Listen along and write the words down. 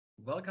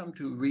Welcome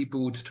to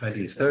Reboot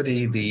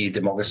 2030, the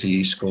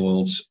Democracy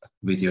Schools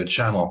video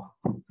channel.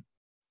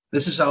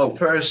 This is our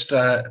first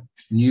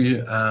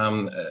new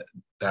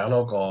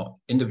dialogue or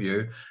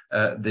interview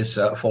this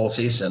fall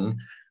season.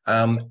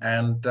 I'm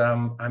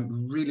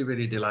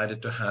really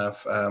delighted to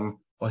have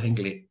Bob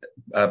Hinkley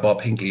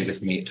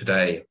with me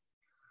today.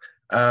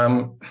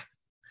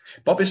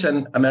 Bob is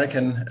an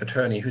American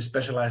attorney who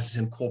specializes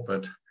in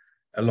corporate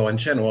law in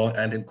general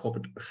and in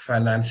corporate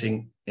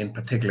financing in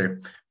particular.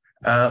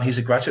 He's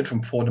a graduate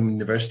from Fordham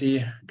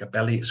University,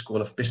 Gabelli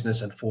School of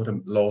Business and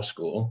Fordham Law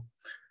School.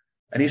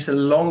 And he's a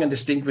long and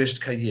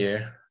distinguished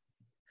career,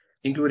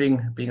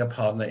 including being a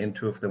partner in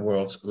two of the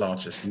world's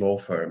largest law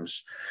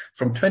firms.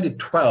 From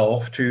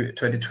 2012 to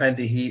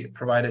 2020, he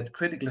provided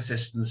critical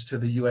assistance to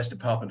the US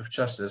Department of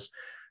Justice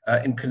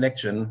in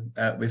connection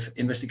with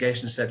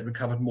investigations that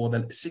recovered more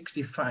than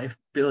 65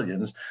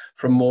 billion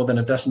from more than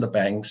a dozen of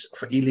banks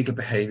for illegal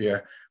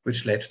behavior,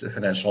 which led to the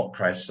financial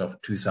crisis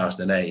of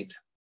 2008.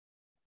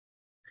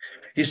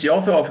 He's the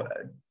author of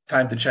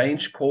Time to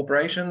Change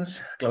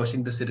Corporations,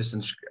 Closing the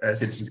Citizens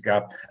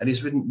Gap, and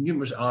he's written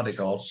numerous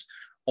articles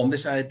on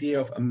this idea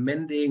of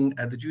amending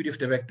the duty of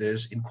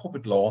directors in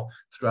corporate law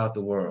throughout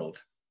the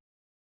world.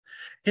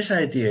 His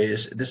idea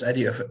is this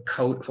idea of a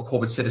code for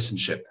corporate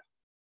citizenship.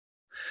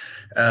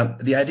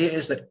 The idea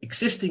is that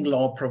existing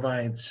law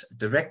provides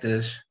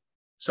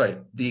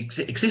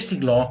existing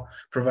law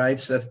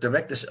provides that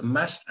directors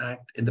must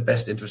act in the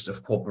best interest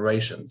of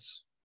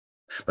corporations,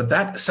 but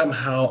that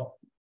somehow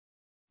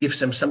gives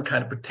them some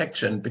kind of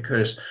protection,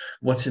 because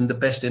what's in the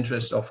best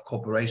interest of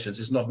corporations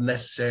is not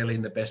necessarily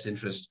in the best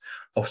interest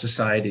of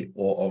society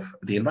or of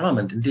the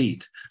environment,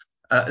 indeed.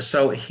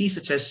 So he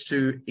suggests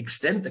to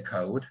extend the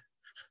code,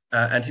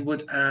 and he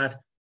would add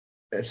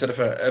sort of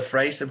a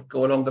phrase that would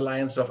go along the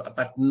lines of,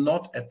 but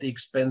not at the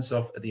expense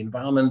of the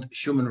environment,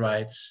 human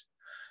rights,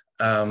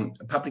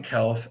 public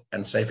health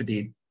and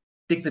safety,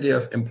 dignity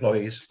of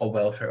employees, or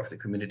welfare of the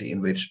community in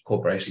which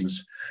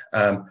corporations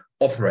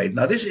operate.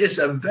 Now, this is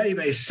a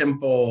very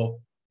simple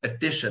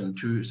addition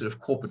to sort of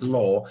corporate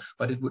law,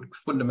 but it would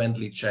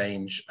fundamentally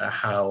change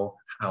how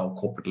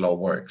corporate law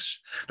works.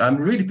 Now, I'm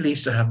really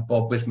pleased to have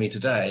Bob with me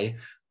today,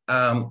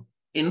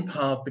 in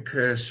part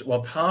because,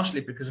 well, partially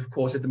because, of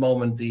course, at the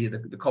moment the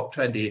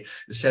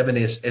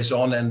COP27 is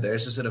on, and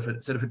there's a sort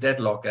of a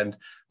deadlock, and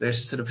there's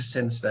a sort of a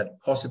sense that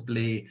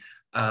possibly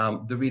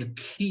the real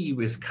key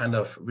with kind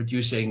of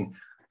reducing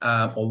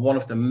or one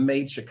of the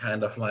major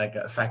kind of like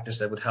factors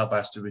that would help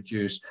us to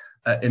reduce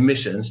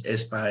emissions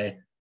is by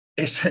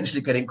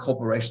essentially getting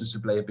corporations to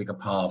play a bigger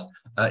part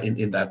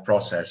in that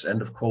process.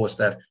 And of course,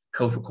 that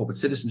code for corporate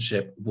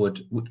citizenship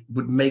would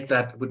make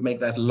that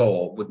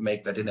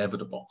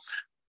inevitable.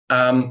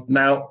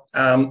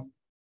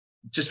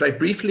 Just very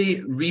briefly,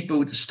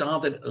 Reboot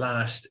started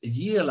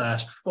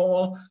last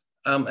fall.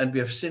 And we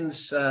have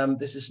since,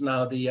 this is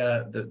now the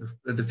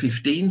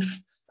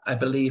 15th, I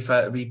believe,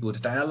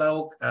 Reboot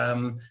Dialogue.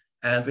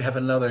 And we have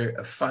another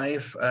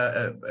 5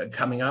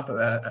 coming up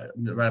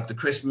around the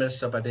Christmas.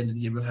 So by the end of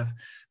the year, we'll have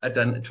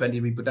done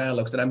 20 Reboot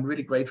Dialogues. And I'm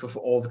really grateful for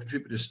all the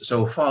contributors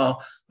so far.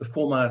 The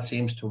format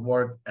seems to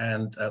work,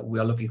 and we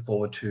are looking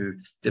forward to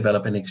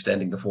developing and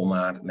extending the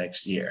format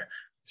next year.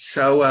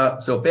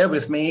 So bear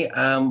with me.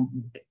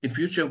 In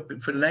future,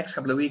 for the next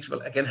couple of weeks,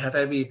 we'll again have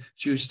every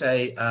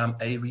Tuesday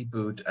a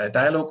Reboot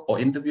dialogue or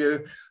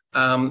interview,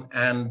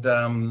 and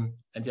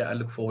yeah, I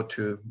look forward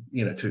to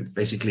to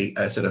basically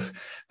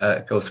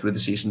go through the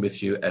season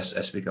with you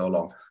as we go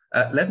along.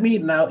 Let me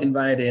now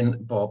invite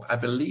in Bob. I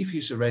believe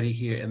he's already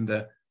here in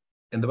the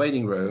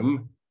waiting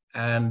room,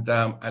 and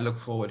I look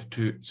forward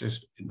to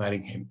just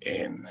inviting him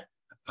in.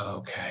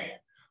 Okay,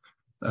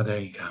 oh, there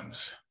he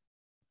comes.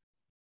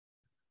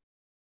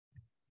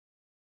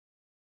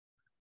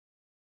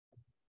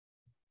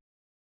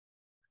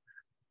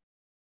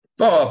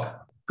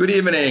 Bob, good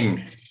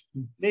evening.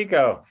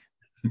 Nico,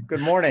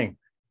 good morning.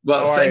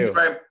 Well,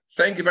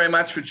 thank you very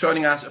much for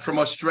joining us from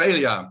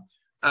Australia.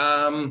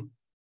 Bob,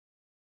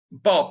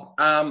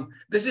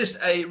 this is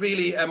a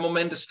really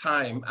momentous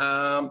time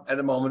at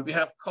the moment. We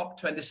have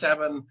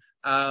COP27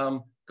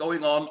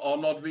 going on, or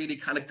not really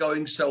kind of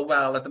going so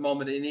well at the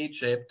moment in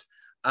Egypt.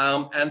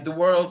 And the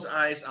world's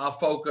eyes are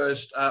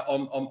focused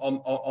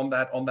on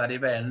that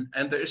event.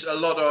 And there is a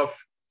lot of,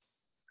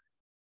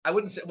 I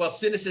wouldn't say, well,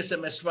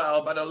 cynicism as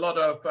well, but a lot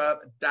of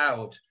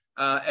doubt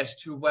as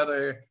to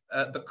whether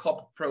the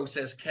COP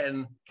process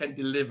can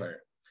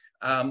deliver.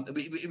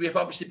 We have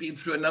obviously been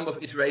through a number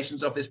of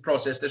iterations of this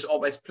process. There's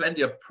always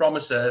plenty of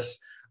promises,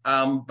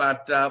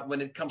 but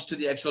when it comes to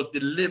the actual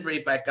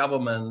delivery by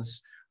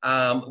governments,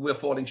 we're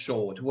falling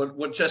short.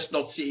 We're just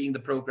not seeing the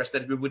progress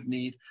that we would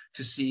need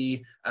to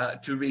see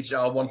to reach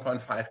our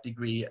 1.5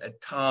 degree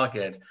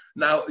target.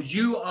 Now,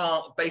 you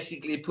are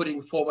basically putting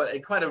forward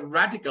quite a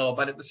radical,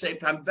 but at the same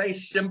time, very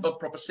simple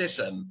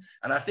proposition.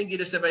 And I think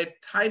it is a very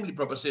timely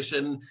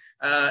proposition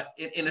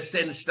in a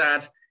sense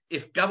that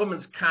if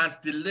governments can't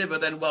deliver,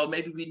 then, well,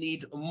 maybe we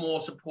need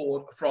more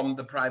support from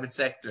the private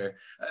sector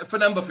for a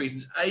number of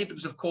reasons. A,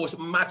 because, of course,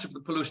 much of the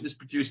pollution is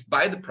produced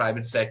by the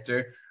private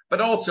sector.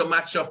 but also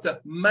much of the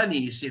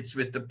money sits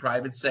with the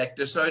private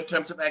sector. So in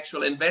terms of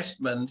actual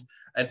investment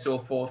and so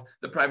forth,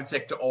 the private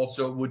sector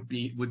also would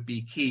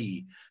be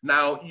key.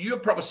 Now, your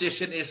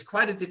proposition is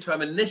quite a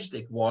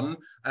deterministic one,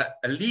 a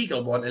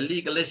legal one, a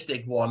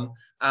legalistic one,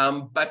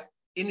 but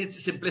in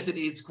its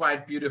simplicity, it's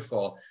quite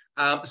beautiful.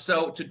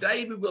 So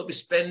today we will be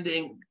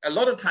spending a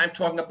lot of time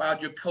talking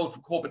about your code for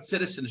corporate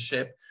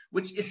citizenship,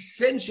 which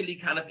essentially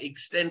kind of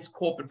extends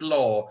corporate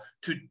law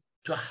to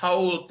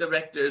hold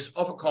directors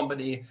of a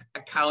company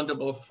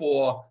accountable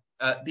for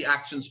the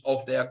actions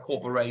of their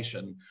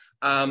corporation.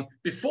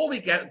 Before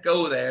we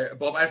go there,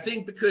 Bob, I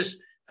think because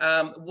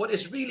what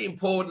is really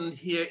important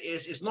here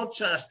is not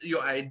just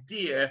your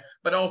idea,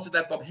 but also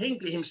that Bob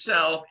Hinkley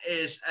himself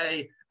is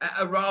a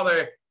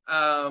rather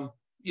a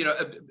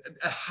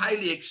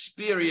highly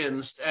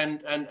experienced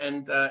and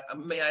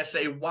may I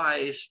say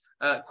wise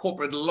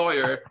corporate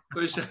lawyer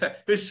who's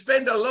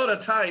spent a lot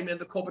of time in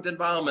the corporate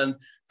environment.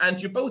 And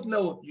you both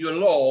know your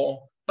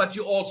law, but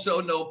you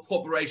also know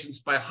corporations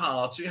by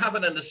heart. So you have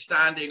an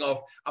understanding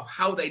of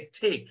how they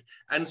tick.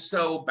 And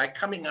so by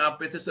coming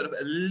up with a sort of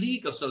a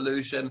legal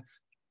solution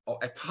or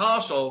a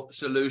partial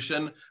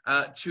solution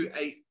to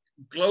a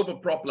global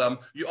problem,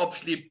 you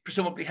obviously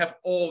presumably have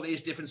all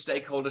these different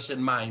stakeholders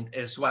in mind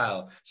as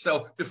well.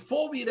 So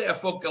before we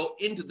therefore go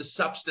into the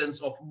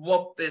substance of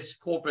what this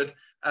code for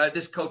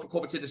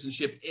corporate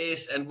citizenship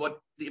is and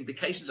what the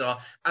implications are,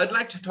 I'd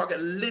like to talk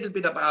a little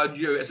bit about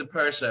you as a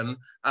person,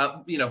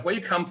 where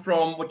you come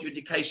from, what your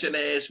education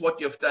is, what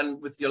you've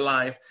done with your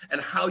life, and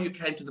how you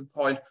came to the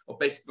point of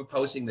basically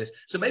proposing this.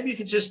 So maybe you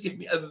could just give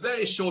me a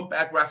very short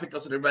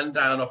biographical sort of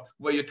rundown of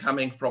where you're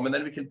coming from, and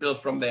then we can build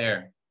from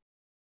there.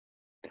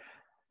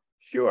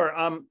 Sure.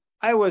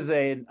 I was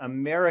an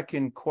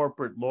American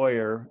corporate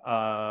lawyer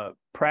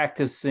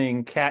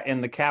practicing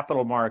in the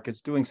capital markets,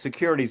 doing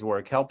securities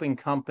work, helping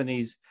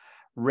companies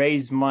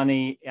raise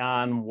money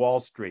on Wall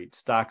Street,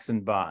 stocks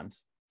and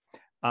bonds.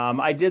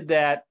 I did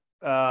that,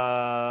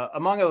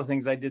 among other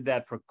things, I did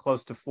that for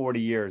close to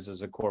 40 years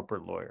as a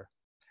corporate lawyer.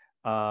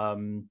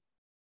 About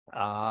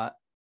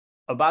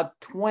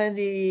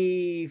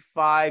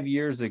 25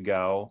 years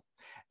ago,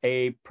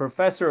 a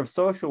professor of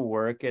social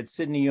work at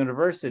Sydney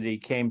University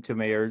came to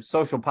me, or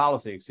social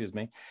policy, excuse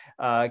me,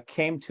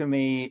 came to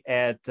me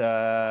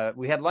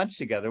we had lunch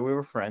together, we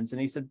were friends, and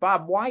he said,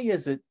 Bob, why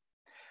is it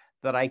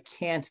that I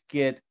can't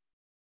get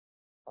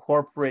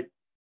corporate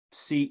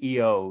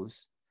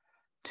CEOs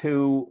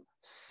to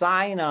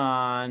sign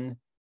on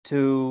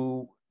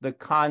to the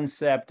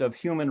concept of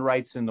human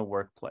rights in the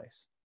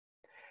workplace?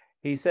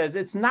 He says,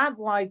 it's not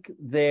like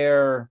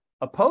they're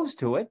opposed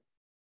to it,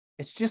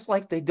 it's just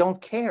like they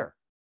don't care.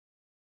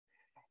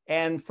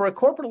 And for a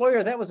corporate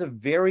lawyer, that was a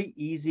very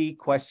easy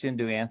question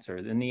to answer.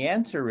 And the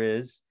answer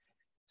is,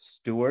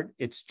 Stuart,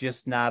 it's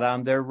just not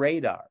on their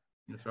radar.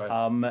 That's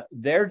right.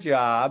 Their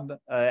job,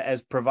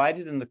 as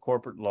provided in the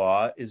corporate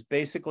law, is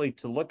basically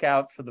to look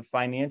out for the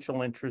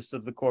financial interests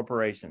of the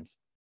corporations.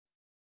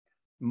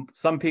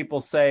 Some people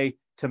say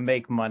to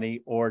make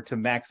money or to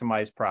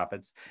maximize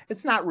profits.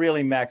 It's not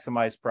really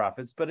maximize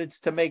profits, but it's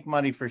to make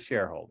money for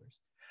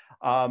shareholders.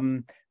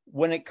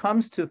 When it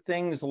comes to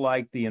things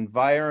like the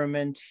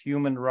environment,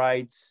 human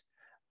rights,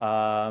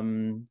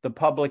 the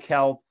public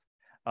health,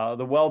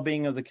 the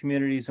well-being of the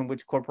communities in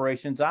which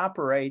corporations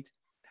operate,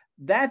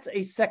 that's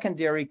a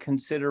secondary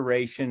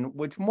consideration,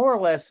 which more or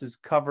less is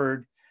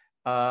covered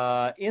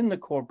in the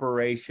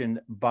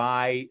corporation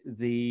by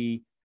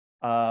the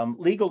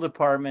legal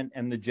department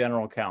and the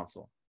general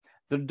counsel.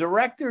 The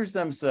directors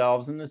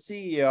themselves and the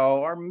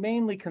CEO are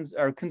mainly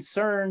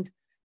concerned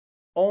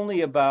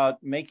only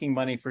about making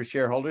money for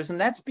shareholders,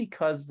 and that's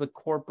because the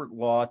corporate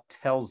law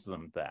tells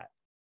them that.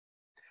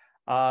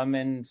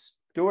 And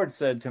Stuart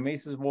said to me, he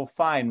says, well,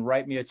 fine,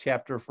 write me a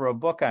chapter for a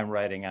book I'm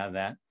writing on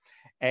that.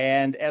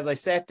 And as I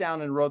sat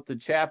down and wrote the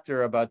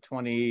chapter about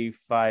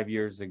 25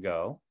 years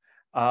ago,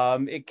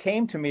 it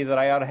came to me that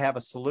I ought to have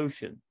a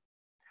solution.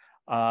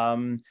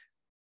 And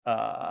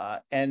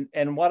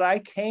what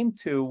I came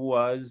to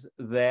was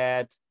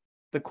that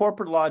the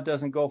corporate law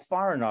doesn't go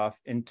far enough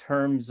in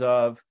terms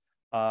of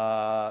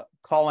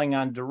calling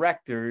on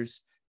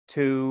directors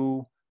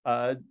to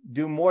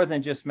do more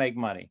than just make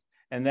money.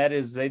 And that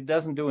is, it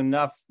doesn't do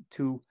enough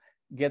to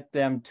get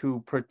them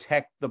to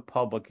protect the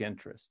public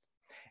interest.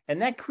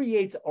 And that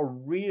creates a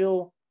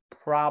real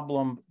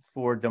problem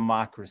for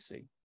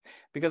democracy,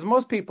 because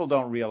most people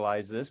don't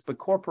realize this, but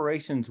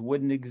corporations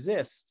wouldn't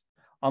exist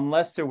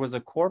unless there was a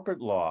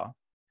corporate law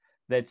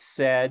that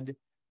said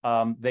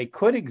they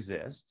could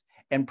exist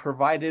and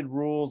provided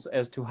rules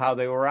as to how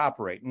they were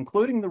operating,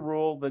 including the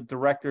rule that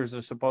directors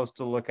are supposed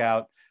to look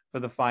out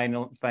for the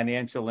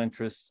financial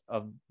interests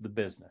of the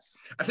business.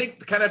 I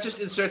think, can I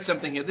just insert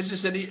something here? This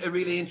is a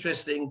really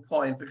interesting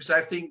point, because I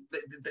think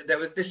that there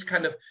was this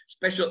kind of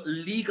special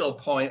legal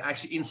point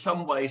actually in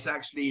some ways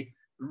actually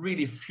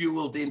really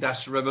fueled the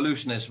Industrial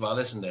Revolution as well,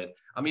 isn't it?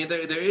 I mean, there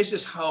is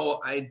this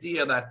whole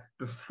idea that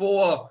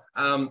before,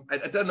 I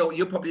don't know,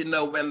 you probably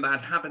know when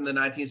that happened in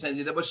the 19th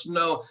century, there was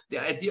the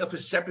idea of a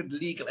separate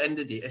legal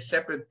entity, a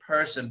separate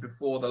person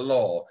before the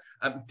law,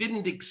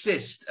 didn't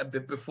exist a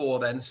bit before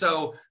then.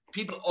 So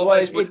people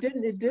always it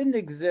didn't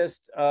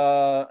exist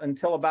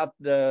until about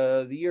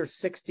the year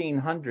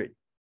 1600.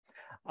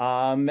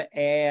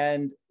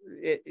 And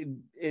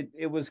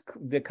it was,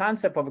 the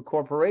concept of a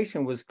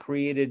corporation was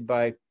created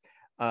by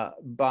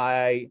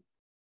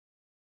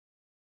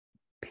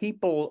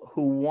people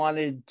who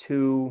wanted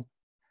to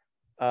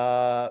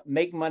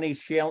make money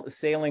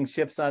sailing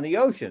ships on the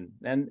ocean.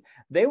 And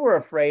they were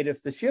afraid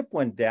if the ship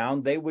went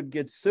down, they would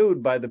get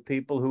sued by the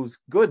people whose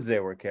goods they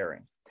were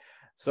carrying.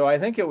 So I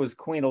think it was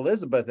Queen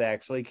Elizabeth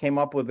actually came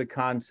up with the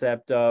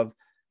concept of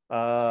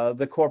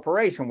the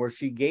corporation, where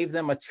she gave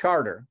them a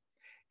charter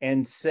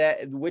and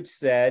which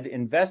said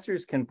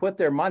investors can put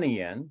their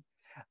money in,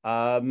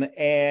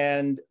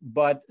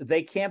 but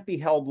they can't be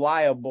held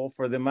liable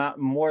for the amount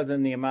more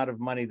than the amount of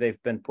money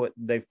they've put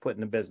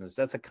in the business.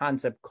 That's a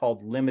concept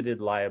called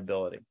limited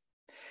liability.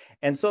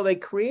 And so they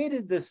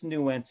created this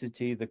new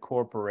entity, the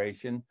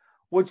corporation,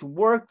 which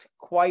worked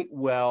quite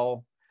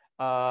well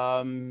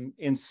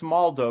in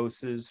small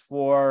doses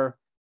for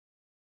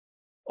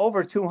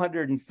over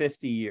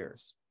 250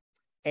 years.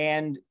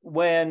 And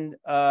when,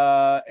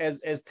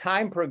 as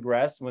time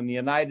progressed, when the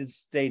United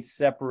States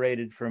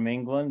separated from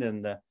England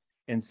in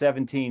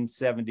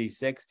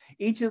 1776,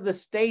 each of the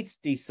states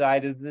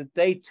decided that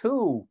they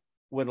too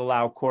would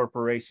allow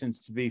corporations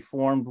to be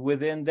formed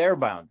within their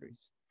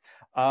boundaries.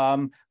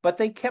 But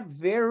they kept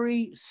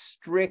very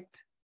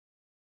strict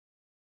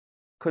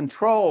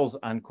controls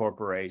on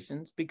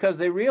corporations because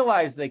they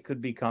realized they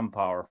could become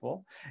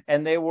powerful,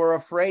 and they were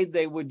afraid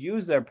they would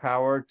use their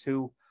power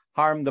to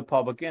harm the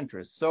public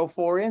interest. So,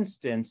 for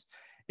instance,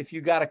 if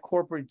you got a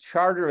corporate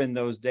charter in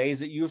those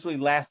days, it usually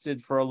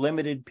lasted for a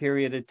limited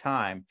period of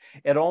time.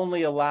 It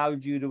only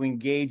allowed you to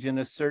engage in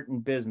a certain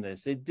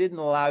business. It didn't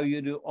allow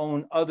you to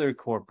own other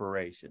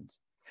corporations.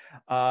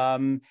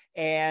 And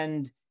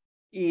at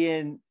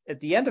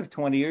the end of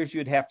 20 years,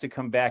 you'd have to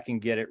come back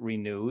and get it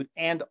renewed.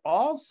 And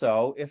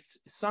also, if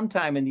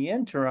sometime in the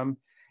interim,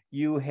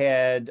 you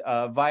had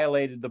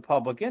violated the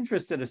public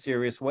interest in a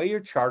serious way, your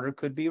charter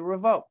could be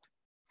revoked.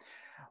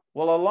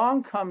 Well,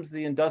 along comes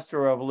the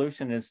Industrial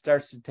Revolution, and it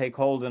starts to take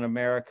hold in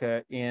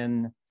America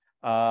in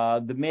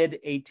the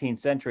mid-18th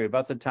century,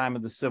 about the time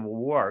of the Civil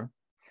War.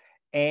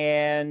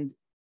 And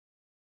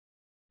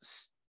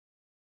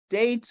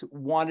states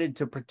wanted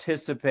to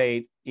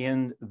participate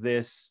in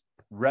this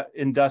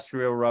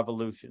industrial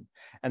revolution,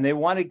 and they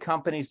wanted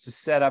companies to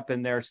set up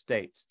in their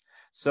states.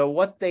 So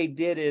what they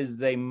did is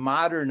they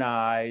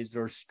modernized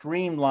or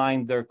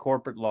streamlined their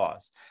corporate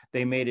laws.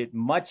 They made it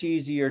much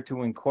easier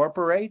to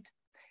incorporate,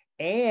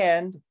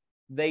 and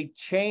they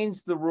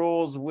changed the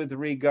rules with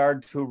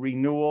regard to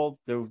renewal.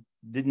 There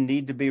didn't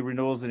need to be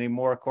renewals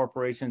anymore.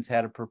 Corporations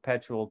had a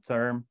perpetual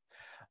term.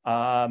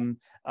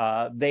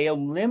 They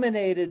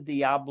eliminated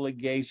the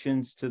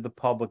obligations to the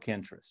public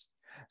interest.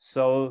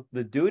 So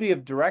the duty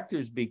of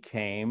directors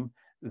became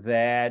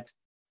that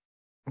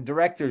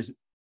the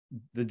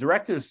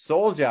director's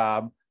sole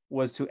job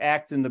was to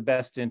act in the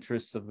best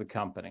interests of the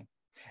company.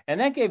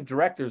 And that gave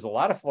directors a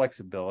lot of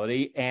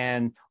flexibility,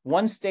 and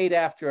one state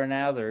after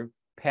another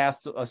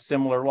passed a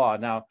similar law.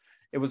 Now,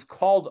 it was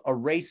called a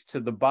race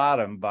to the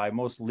bottom by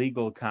most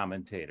legal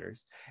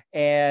commentators,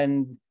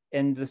 and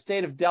the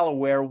state of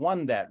Delaware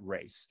won that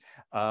race.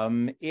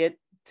 It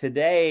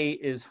today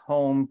is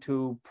home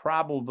to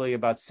probably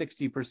about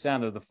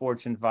 60% of the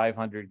Fortune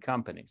 500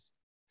 companies.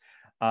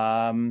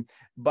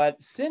 But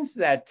since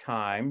that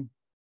time,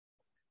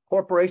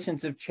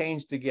 corporations have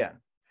changed again.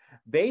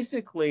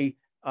 Basically,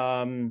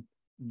 the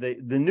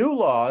new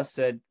law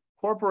said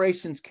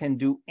corporations can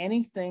do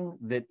anything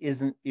that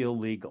isn't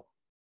illegal.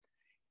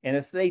 And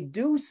if they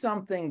do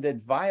something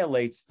that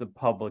violates the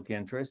public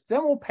interest,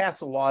 then we'll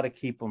pass a law to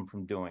keep them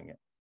from doing it.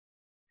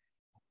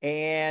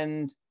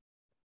 And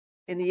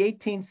in the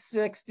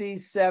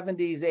 1860s,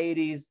 70s,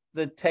 80s,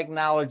 the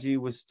technology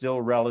was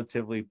still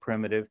relatively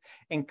primitive,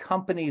 and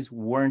companies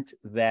weren't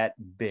that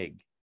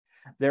big.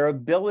 Their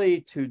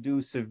ability to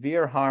do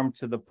severe harm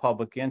to the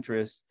public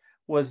interest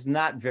was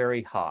not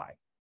very high.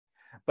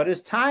 But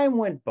as time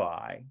went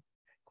by,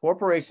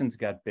 corporations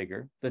got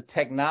bigger, the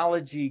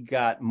technology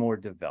got more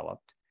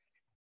developed,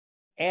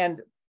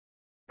 and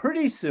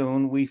pretty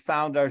soon we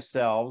found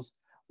ourselves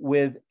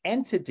with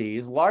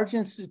entities, large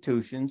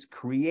institutions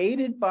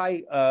created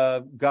by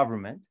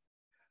government,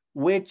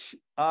 which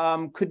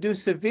could do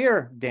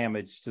severe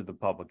damage to the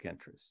public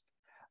interest.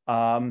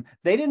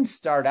 They didn't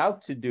start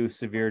out to do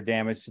severe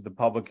damage to the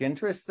public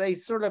interest. They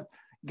sort of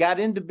got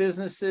into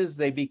businesses,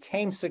 they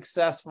became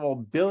successful,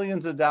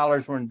 billions of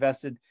dollars were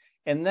invested,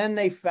 and then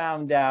they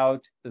found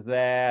out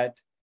that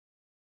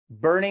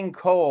burning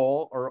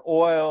coal or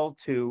oil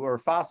or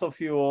fossil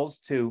fuels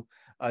to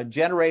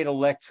generate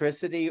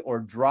electricity or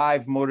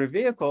drive motor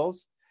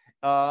vehicles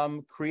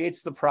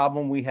creates the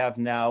problem we have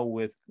now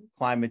with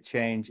climate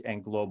change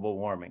and global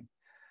warming.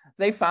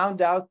 They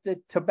found out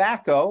that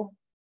tobacco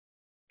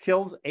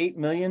kills 8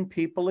 million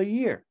people a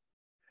year.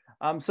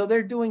 So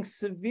they're doing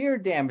severe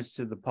damage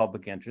to the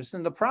public interest.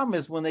 And the problem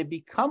is when they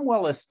become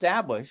well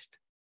established,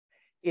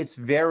 it's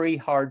very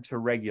hard to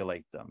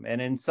regulate them.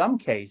 And in some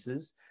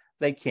cases,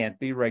 they can't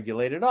be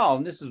regulated at all.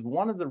 And this is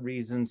one of the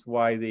reasons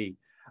why the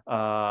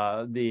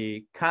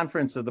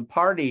Conference of the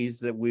Parties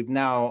that we've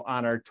now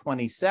on our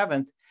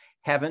 27th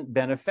haven't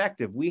been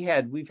effective. We've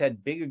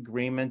had big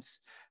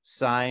agreements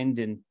signed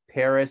in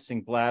Paris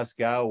and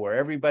Glasgow where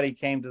everybody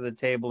came to the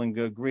table and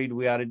agreed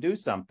we ought to do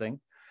something.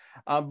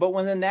 But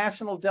when the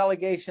national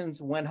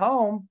delegations went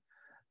home,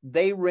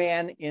 they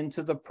ran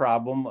into the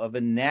problem of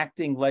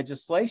enacting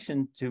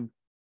legislation to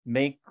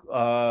make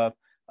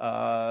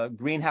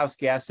greenhouse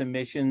gas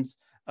emissions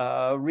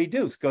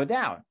go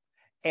down.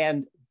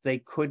 And they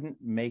couldn't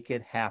make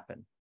it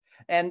happen.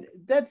 And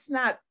that's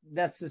not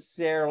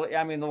necessarily,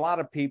 I mean, a lot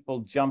of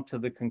people jump to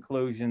the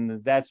conclusion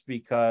that that's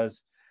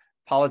because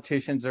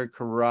politicians are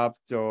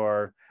corrupt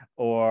or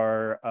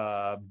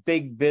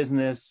big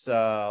business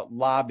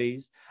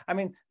lobbies. I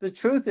mean, the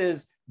truth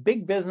is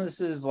big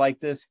businesses like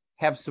this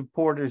have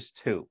supporters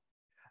too.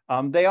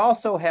 They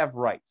also have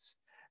rights.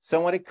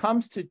 So when it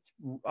comes to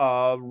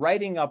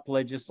writing up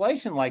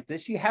legislation like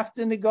this, you have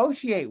to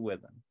negotiate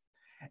with them.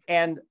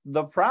 And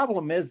the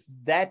problem is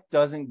that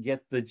isn't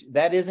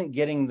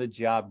getting the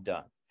job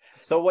done.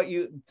 So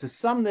to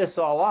sum this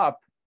all up,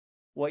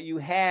 what you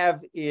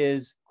have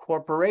is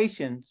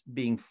corporations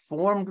being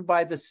formed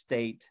by the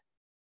state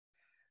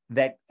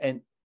that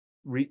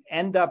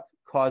end up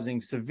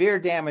causing severe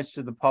damage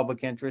to the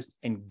public interest,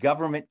 and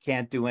government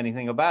can't do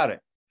anything about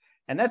it.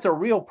 And that's a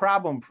real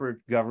problem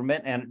for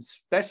government, and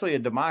especially a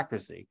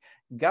democracy.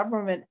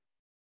 Government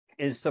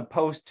is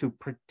supposed to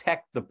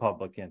protect the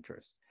public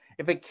interest.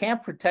 If it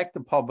can't protect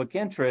the public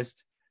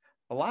interest,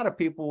 a lot of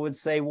people would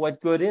say, what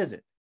good is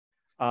it?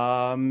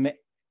 And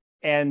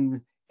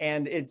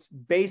it's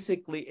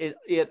basically,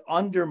 it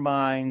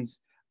undermines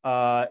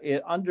the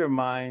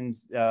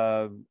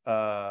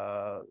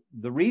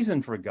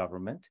reason for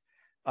government.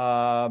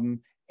 And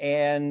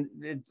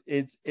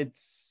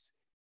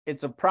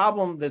it's a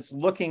problem that's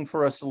looking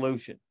for a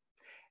solution.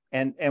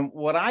 And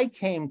what I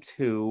came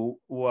to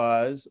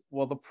was,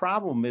 well, the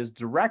problem is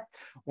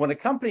when a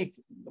company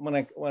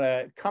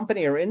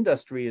or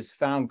industry is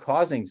found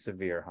causing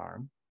severe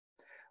harm,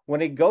 when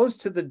it goes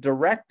to the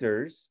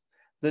directors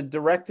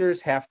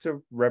have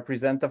to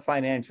represent the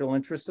financial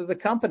interests of the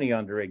company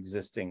under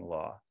existing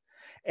law.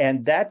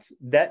 And that's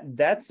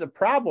a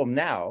problem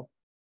now,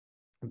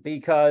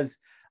 because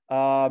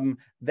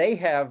they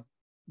have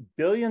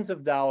billions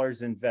of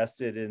dollars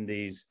invested in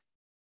these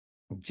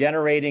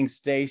generating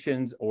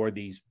stations or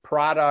these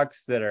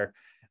products that are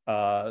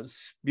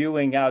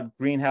spewing out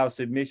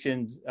greenhouse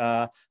emissions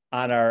on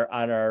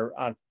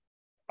our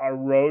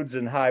roads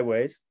and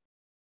highways.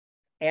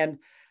 And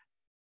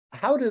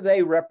how do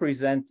they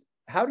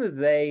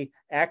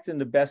act in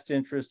the best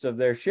interest of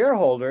their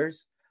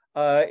shareholders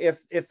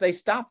if they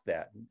stop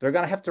that? They're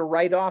going to have to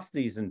write off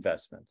these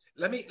investments.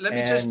 Let me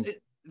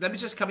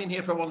just come in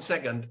here for 1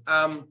 second.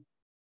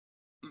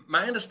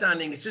 My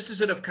understanding is just to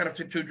sort of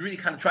to really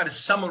kind of try to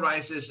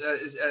summarize this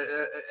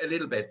a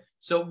little bit.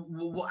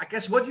 So I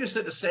guess what you're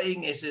sort of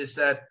saying is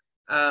that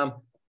at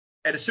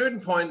a certain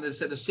point in the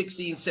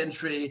 16th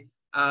century,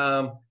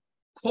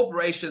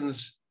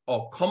 corporations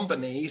or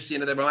companies, they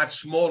were much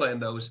smaller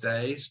in those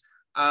days,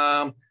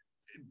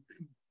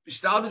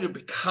 started to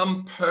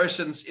become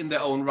persons in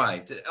their own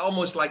right,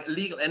 almost like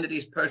legal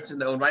entities, persons in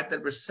their own right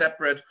that were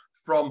separate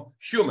from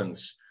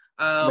humans.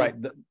 Right.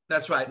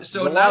 That's right.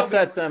 So the now law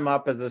sets them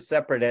up as a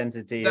separate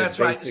entity. That's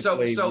right.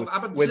 So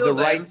up until with the then,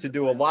 right to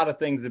do a lot of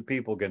things that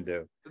people can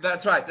do.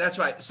 That's right. That's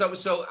right.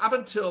 So up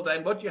until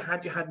then, what you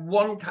had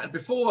one kind,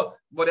 before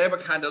whatever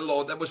kind of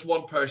law, there was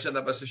one person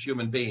that was a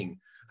human being.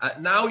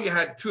 Now you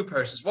had two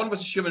persons. One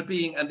was a human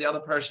being, and the other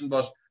person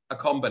was a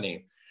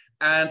company.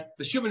 And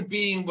the human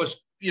being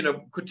was,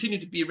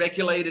 continued to be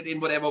regulated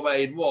in whatever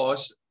way it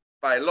was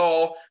by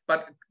law,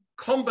 but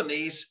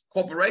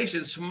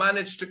corporations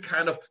managed to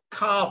kind of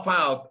carve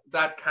out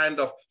that kind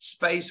of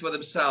space for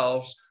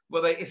themselves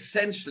where they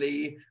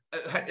essentially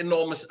had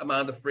enormous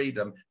amount of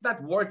freedom.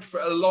 That worked for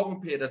a long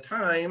period of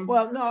time.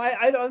 Well, no,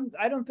 I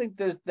don't think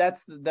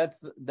that's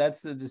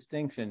the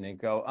distinction,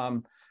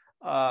 Nico.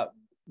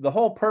 The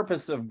whole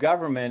purpose of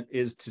government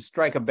is to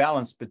strike a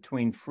balance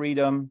between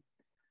freedom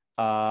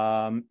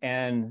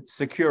and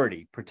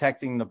security,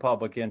 protecting the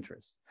public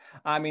interest.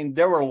 I mean,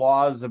 there were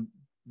laws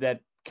that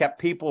kept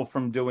people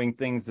from doing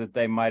things that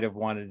they might have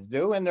wanted to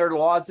do, and there are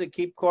laws that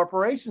keep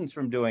corporations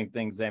from doing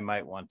things they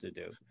might want to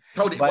do.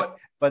 Totally.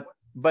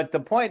 But the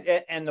point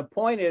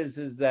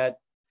is that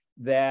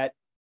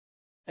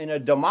in a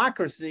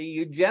democracy,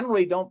 you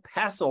generally don't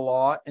pass a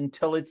law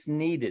until it's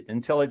needed,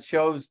 until it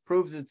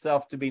proves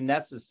itself to be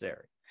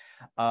necessary.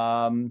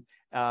 And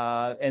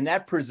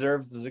that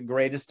preserves the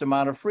greatest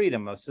amount of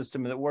freedom, a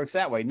system that works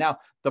that way. Now,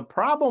 the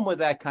problem with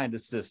that kind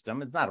of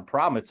system, it's not a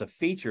problem, it's a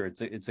feature,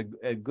 it's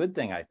a good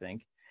thing, I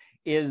think,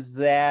 is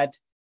that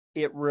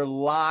it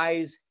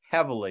relies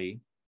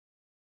heavily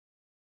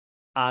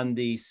on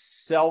the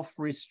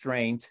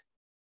self-restraint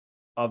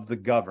of the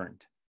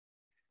governed.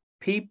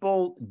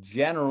 People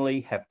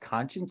generally have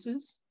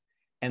consciences,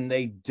 and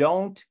they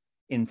don't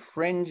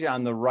infringe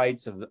on the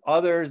rights of the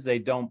others. They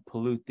don't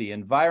pollute the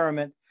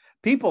environment.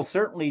 People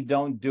certainly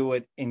don't do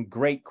it in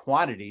great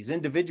quantities.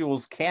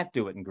 Individuals can't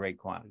do it in great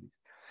quantities.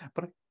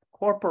 But a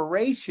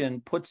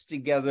corporation puts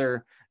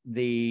together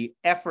the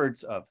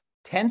efforts of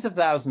tens of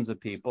thousands of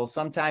people,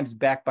 sometimes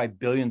backed by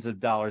billions of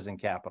dollars in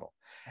capital.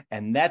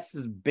 And that's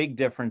the big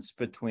difference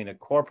between a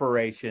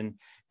corporation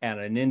and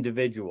an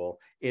individual,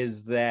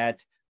 is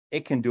that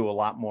it can do a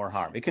lot more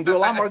harm. It can do a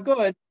lot more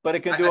good, but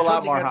it can do a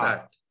lot more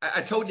harm.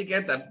 I totally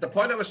get that. The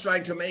point I was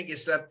trying to make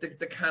is that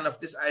the kind of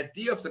this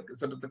idea of the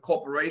sort of the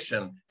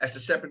corporation as a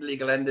separate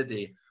legal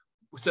entity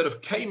sort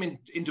of came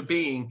into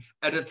being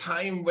at a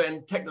time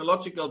when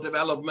technological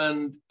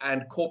development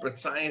and corporate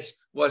size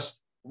was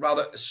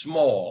rather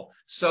small.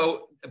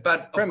 So,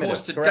 but of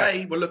course today,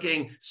 correct, we're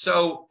looking,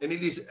 so in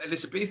these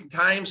Elizabethan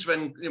times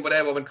when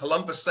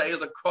Columbus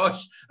sailed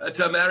across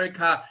to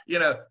America,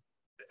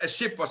 a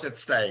ship was at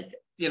stake.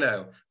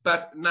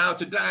 But now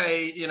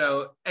today,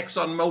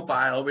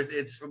 ExxonMobil with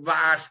its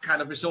vast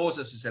kind of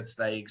resources is at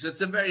stake. So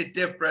it's a very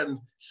different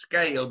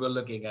scale we're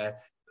looking at,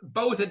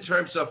 both in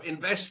terms of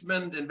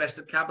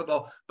invested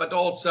capital, but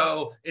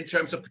also in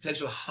terms of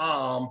potential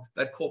harm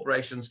that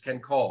corporations can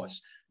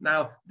cause.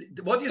 Now,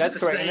 what is that's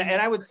correct.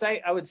 And I would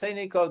say,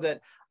 Nico,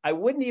 that I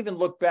wouldn't even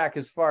look back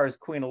as far as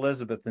Queen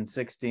Elizabeth in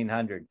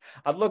 1600.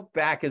 I'd look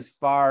back as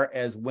far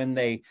as when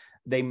they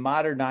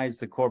modernized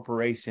the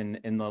corporation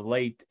in the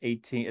late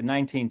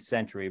 19th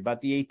century,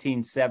 about the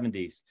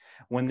 1870s,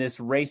 when this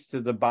race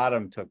to the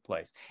bottom took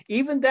place.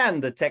 Even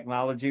then, the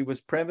technology was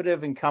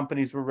primitive and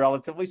companies were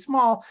relatively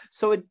small,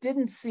 so it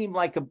didn't seem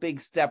like a big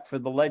step for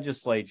the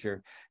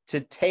legislature to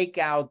take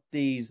out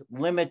these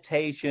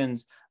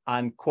limitations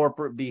on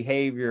corporate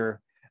behavior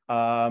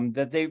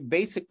that they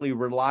basically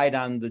relied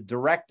on the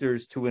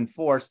directors to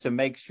enforce to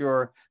make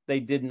sure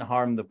they didn't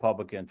harm the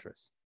public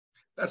interest.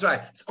 That's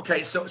right.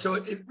 Okay, so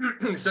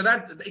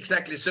that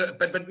exactly. So,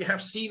 but we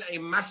have seen a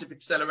massive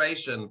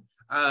acceleration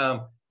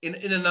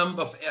in a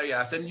number of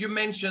areas, and you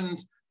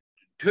mentioned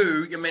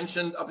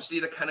obviously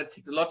the kind of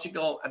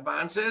technological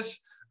advances,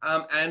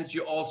 and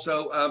you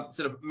also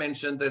sort of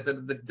mentioned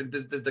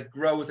the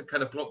growth, the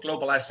kind of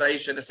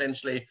globalization,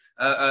 essentially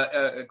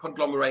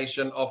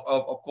conglomeration of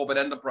corporate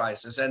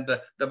enterprises, and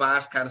the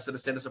vast kind of sort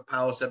of centers of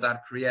powers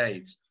that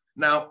creates.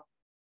 Now,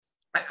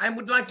 I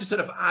would like to sort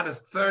of add a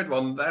third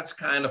one. That's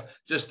kind of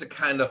just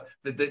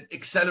the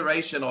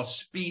acceleration or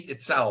speed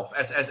itself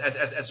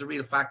as a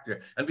real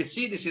factor. And we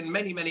see this in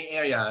many, many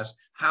areas,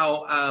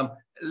 how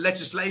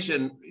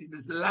legislation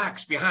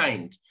lags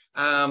behind.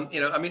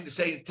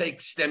 Say take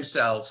stem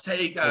cells,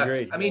 take,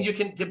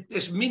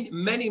 there's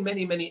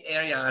many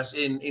areas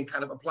in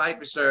kind of applied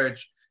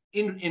research,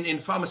 in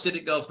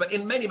pharmaceuticals, but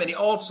in many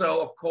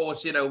also, of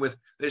course,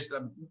 there's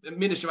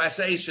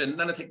miniaturization,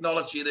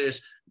 nanotechnology,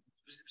 there's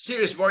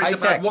serious worries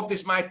about what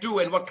this might do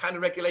and what kind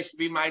of regulation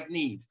we might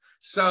need.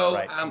 So,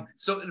 right.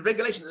 So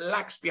regulation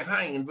lags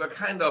behind. We're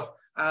kind of,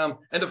 and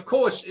of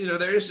course,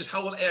 there is this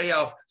whole area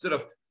of sort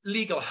of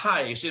legal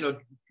highs,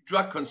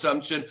 drug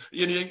consumption.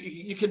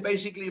 You can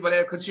basically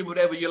consume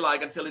whatever you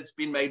like until it's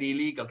been made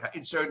illegal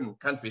in certain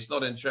countries,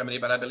 not in Germany,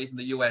 but I believe in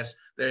the US,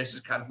 there is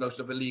this kind of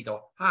notion of a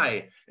legal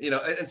high,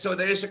 and so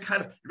there is a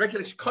kind of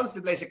regulation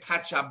constantly plays a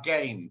catch-up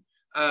game.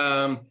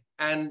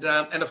 And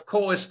of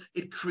course,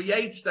 it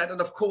creates that. And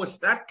of course,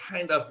 that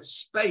kind of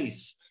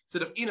space,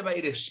 sort of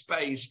innovative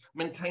space,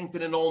 maintains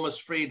an enormous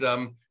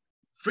freedom,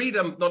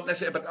 not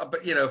necessarily, but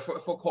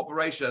for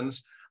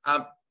corporations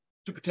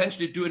to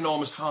potentially do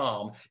enormous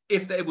harm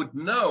if they would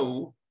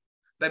know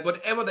that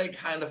whatever they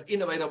kind of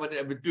innovate or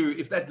whatever do,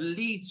 if that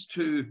leads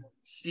to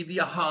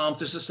severe harm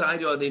to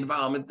society or the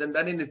environment, then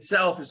that in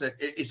itself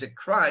is a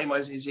crime or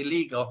is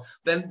illegal,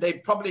 then they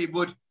probably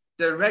would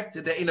direct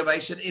their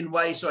innovation in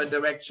ways or in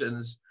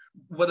directions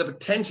where the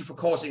potential for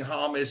causing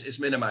harm is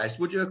minimized.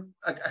 Would you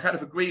kind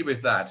of agree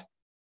with that?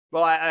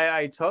 Well,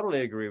 I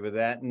totally agree with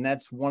that. And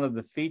that's one of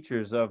the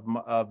features of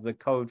the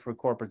Code for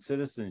Corporate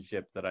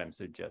Citizenship that I'm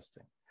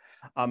suggesting.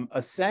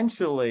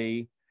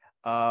 Essentially,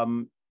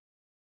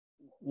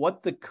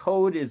 what the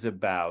code is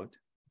about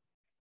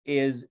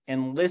is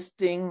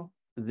enlisting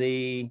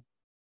the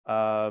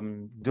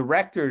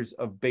directors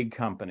of big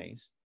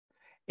companies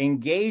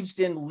engaged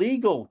in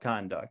legal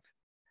conduct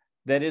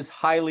that is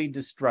highly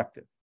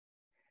destructive.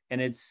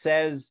 And it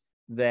says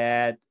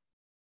that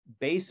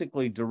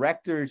basically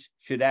directors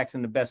should act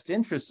in the best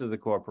interest of the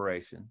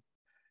corporation,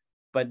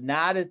 but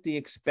not at the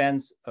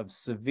expense of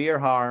severe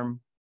harm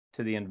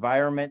to the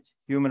environment,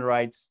 human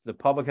rights, the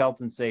public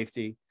health and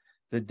safety,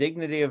 the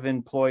dignity of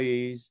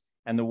employees,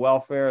 and the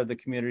welfare of the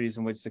communities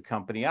in which the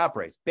company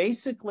operates.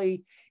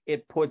 Basically,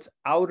 it puts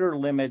outer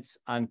limits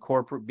on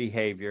corporate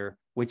behavior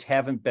which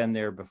haven't been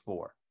there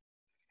before.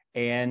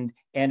 And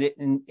it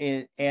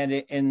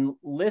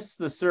enlists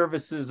the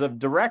services of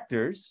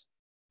directors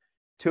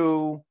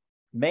to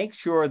make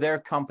sure their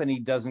company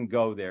doesn't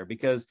go there,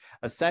 because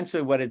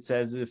essentially what it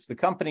says is if the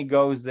company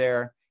goes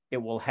there, it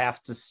will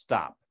have to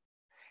stop.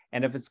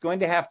 And if it's going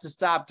to have to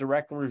stop,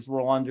 directors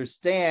will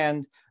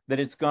understand that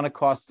it's going to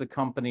cost the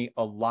company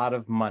a lot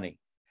of money.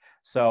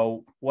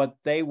 So what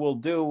they will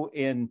do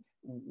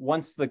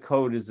once the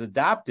code is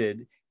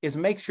adopted is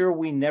make sure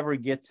we never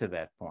get to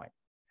that point.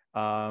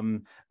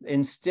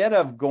 Instead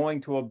of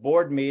going to a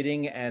board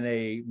meeting and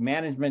a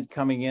management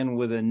coming in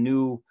with a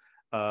new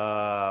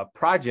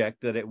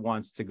project that it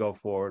wants to go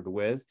forward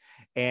with,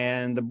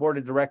 and the board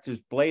of directors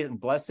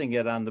blessing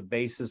it on the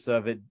basis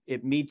of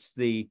it meets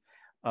the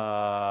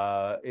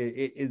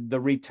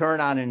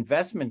return on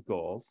investment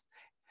goals,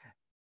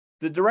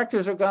 the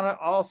directors are going to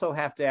also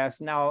have to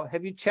ask, now,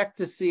 have you checked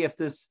to see if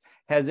this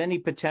has any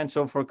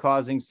potential for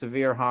causing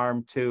severe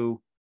harm to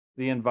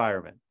the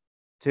environment,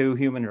 to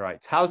human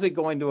rights? How's it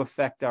going to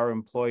affect our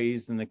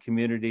employees and the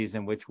communities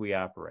in which we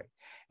operate?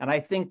 And I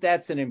think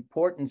that's an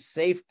important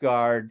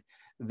safeguard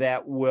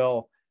that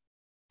will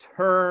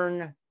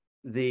turn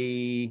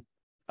the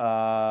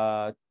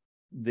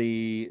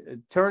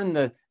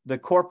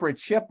corporate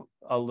ship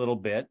a little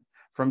bit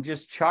from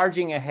just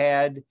charging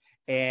ahead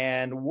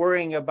and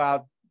worrying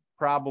about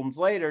problems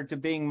later to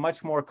being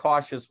much more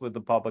cautious with the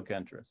public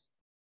interest.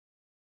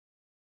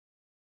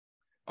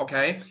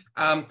 Okay.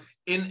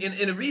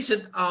 In a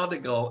recent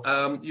article,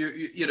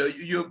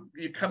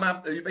 you come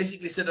up, you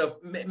basically sort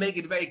of make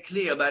it very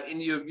clear that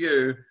in your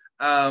view,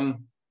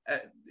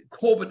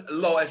 corporate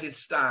law as it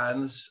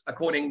stands,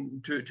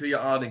 according to your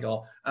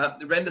article,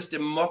 renders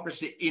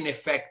democracy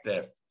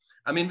ineffective.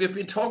 I mean, we've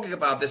been talking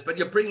about this, but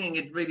you're bringing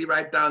it really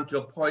right down to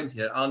a point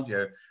here, aren't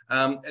you?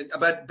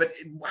 But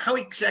how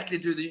exactly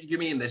do you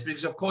mean this?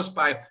 Because, of course,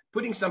 by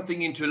putting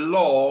something into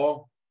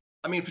law,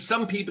 I mean, for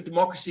some people,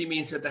 democracy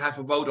means that they have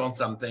a vote on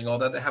something or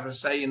that they have a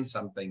say in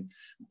something.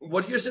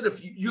 What you're sort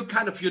of, your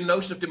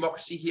notion of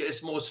democracy here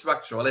is more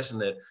structural,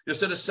 isn't it? You're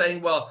sort of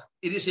saying, well,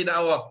 it is in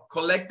our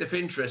collective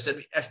interest that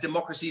as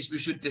democracies, we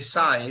should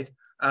decide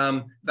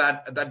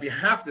that we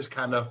have this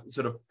kind of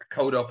sort of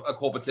code of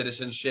corporate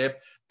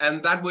citizenship,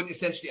 and that would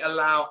essentially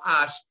allow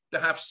us to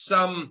have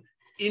some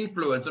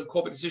influence on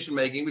corporate decision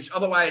making, which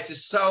otherwise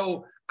is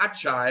so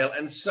agile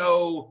and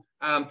so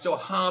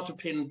hard to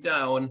pin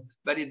down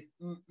that it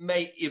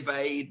may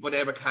evade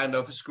whatever kind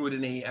of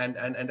scrutiny and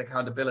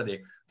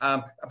accountability.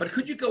 But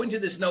could you go into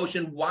this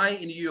notion why,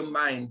 in your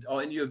mind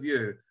or in your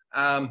view,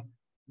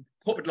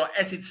 corporate law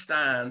as it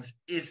stands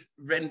is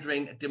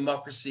rendering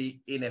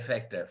democracy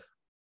ineffective?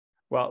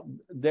 Well,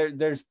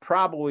 there's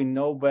probably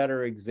no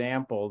better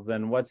example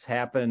than what's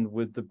happened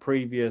with the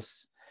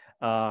previous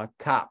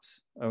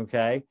COPs,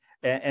 okay?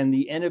 And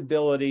the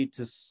inability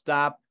to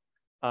stop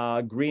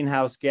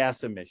greenhouse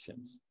gas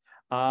emissions.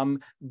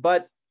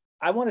 But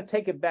I want to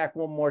take it back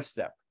one more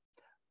step.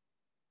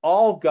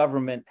 All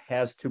government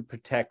has to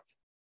protect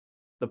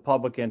the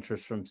public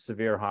interest from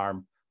severe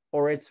harm,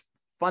 or it's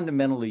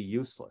fundamentally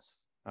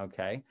useless,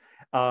 okay?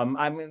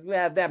 I mean,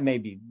 that may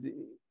be,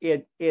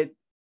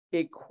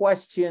 it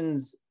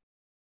questions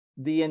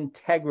the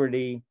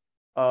integrity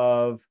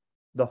of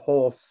the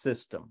whole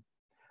system.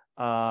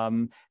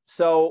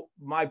 So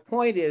my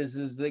point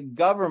is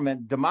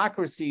that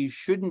democracy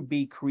shouldn't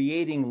be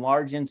creating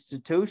large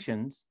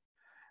institutions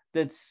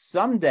that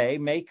someday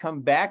may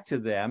come back to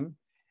them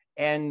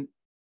and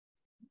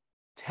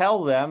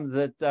tell them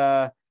that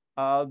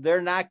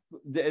they're not,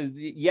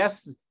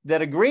 yes,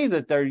 that agree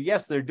that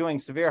they're doing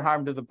severe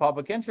harm to the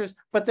public interest,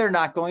 but they're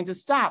not going to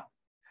stop.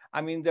 I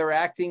mean, they're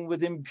acting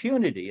with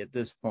impunity at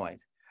this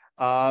point.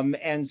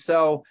 And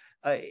so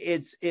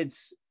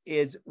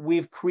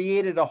we've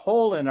created a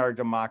hole in our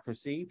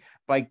democracy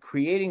by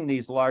creating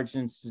these large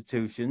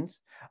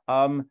institutions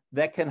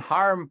that can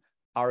harm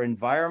our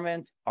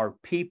environment, our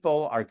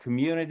people, our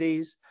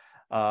communities.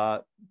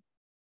 That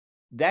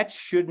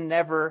should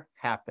never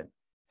happen.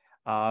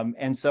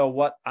 And so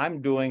what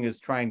I'm doing is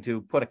trying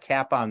to put a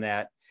cap on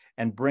that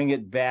and bring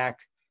it back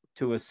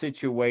to a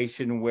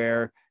situation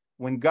where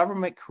when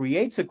government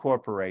creates a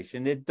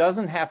corporation, it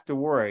doesn't have to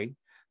worry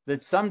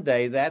that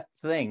someday that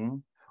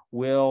thing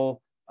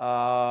will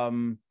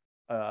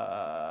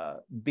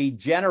be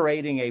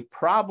generating a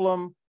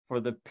problem for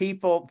the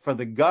people, for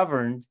the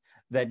governed,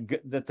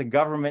 that the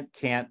government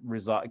can't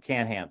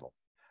handle.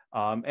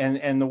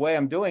 And the way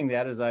I'm doing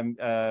that is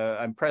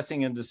I'm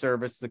pressing into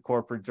service the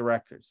corporate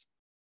directors.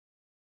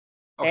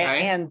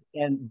 Okay.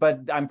 But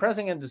I'm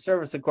pressing into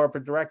service the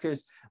corporate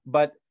directors,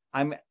 but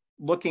I'm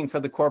looking for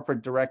the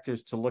corporate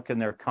directors to look in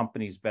their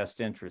company's best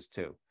interest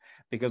too.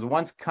 Because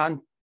once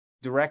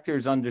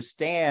directors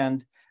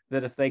understand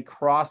that if they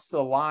cross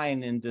the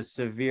line into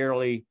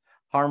severely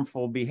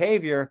harmful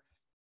behavior,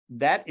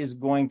 that is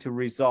going to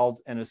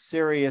result in a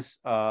serious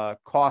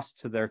cost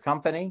to their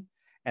company,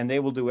 and they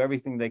will do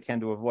everything they can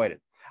to avoid it.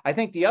 I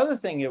think the other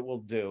thing it will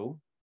do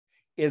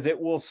is it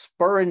will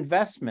spur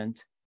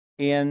investment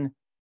in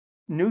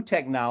new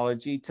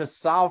technology to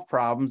solve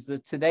problems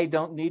that today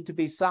don't need to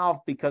be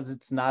solved because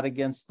it's not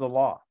against the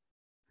law.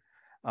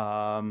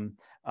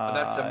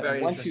 That's a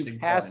very Once you interesting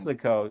pass point. the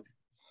code,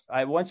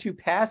 once you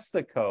pass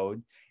the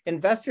code,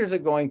 investors are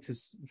going to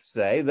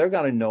say, they're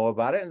going to know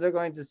about it, and they're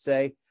going to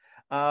say,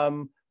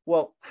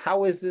 well,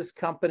 how is this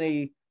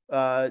company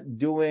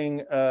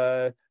doing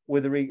how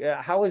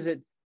is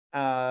it,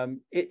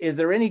 is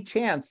there any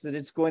chance that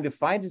it's going to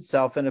find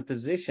itself in a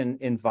position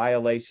in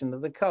violation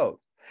of the code?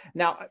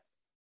 Now,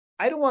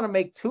 I don't want to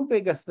make too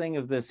big a thing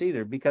of this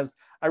either, because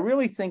I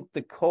really think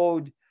the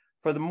code,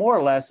 for the more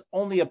or less,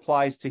 only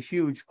applies to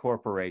huge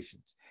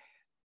corporations.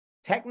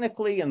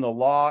 Technically, in the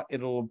law,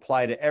 it'll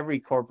apply to every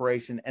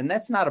corporation, and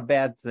that's not a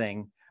bad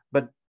thing,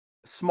 but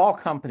small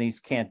companies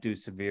can't do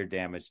severe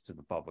damage to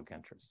the public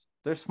interest.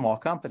 They're small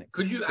companies.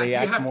 Do you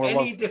have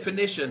any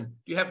definition?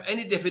 Do you have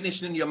any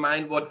definition in your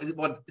mind what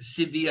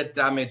severe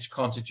damage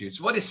constitutes?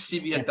 What is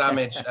severe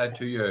damage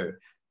to you?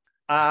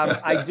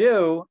 I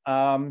do.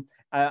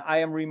 I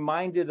am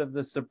reminded of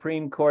the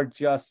Supreme Court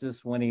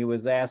justice when he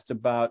was asked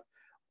about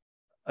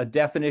a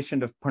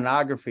definition of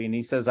pornography, and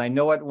he says, "I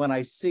know it when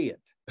I see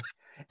it."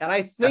 And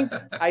I think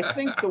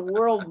the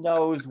world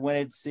knows when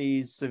it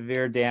sees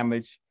severe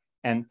damage,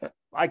 and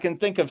I can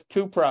think of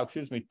two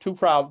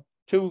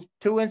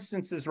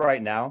instances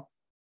right now,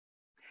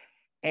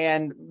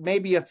 and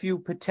maybe a few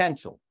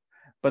potential,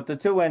 but the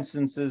two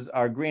instances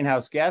are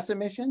greenhouse gas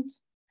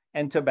emissions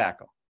and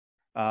tobacco.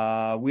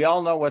 We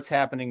all know what's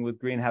happening with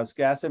greenhouse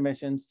gas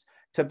emissions.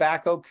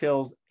 Tobacco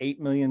kills 8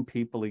 million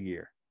people a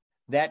year.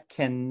 That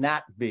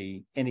cannot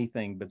be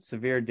anything but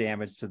severe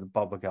damage to the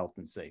public health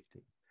and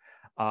safety.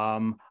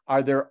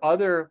 Are there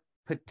other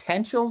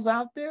potentials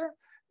out there,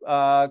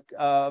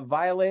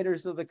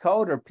 violators of the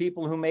code, or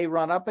people who may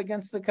run up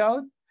against the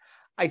code?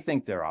 I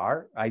think there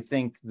are. I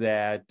think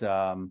that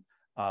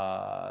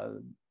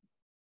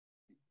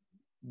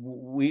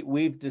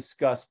we've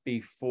discussed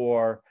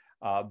before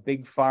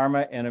big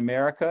pharma in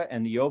America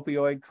and the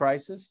opioid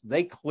crisis.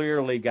 They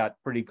clearly got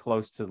pretty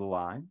close to the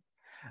line.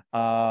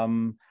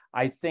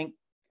 I think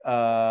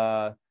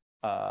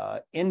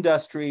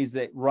industries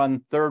that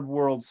run third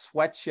world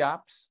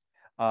sweatshops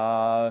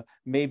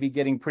may be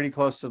getting pretty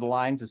close to the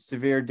line to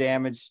severe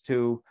damage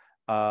to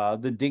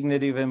the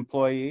dignity of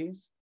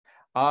employees.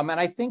 And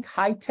I think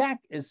high tech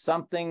is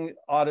something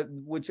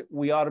which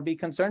we ought to be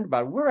concerned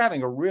about. We're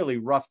having a really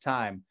rough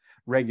time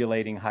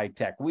regulating high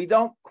tech. We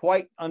don't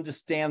quite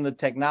understand the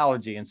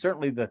technology, and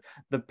certainly the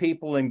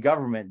people in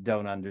government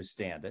don't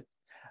understand it.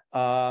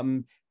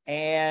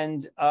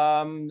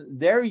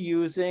 They're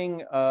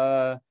using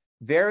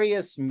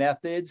various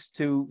methods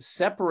to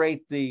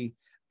separate the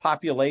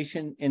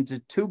population into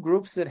two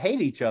groups that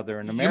hate each other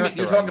in America.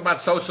 You're talking about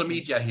social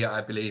media here,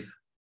 I believe.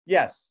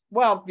 Yes.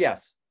 Well,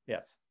 yes.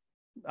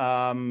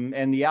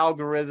 And the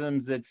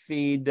algorithms that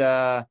feed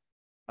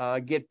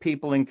get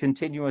people in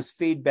continuous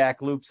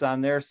feedback loops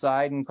on their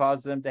side and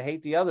cause them to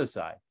hate the other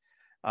side.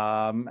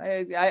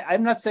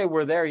 I'm not saying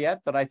we're there yet,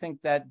 but I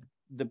think that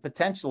the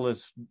potential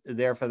is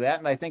there for that.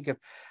 And I think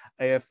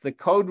if the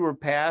code were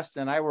passed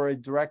and I were a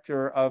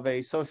director of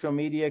a social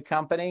media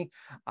company,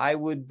 I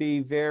would be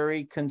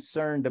very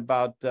concerned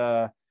about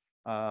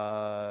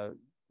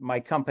my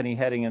company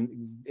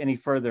heading any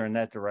further in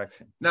that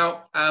direction.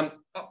 Now,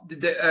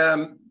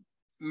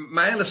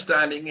 my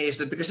understanding is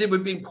that because it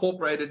would be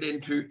incorporated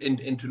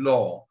into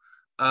law,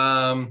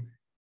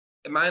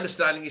 my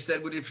understanding is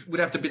that it would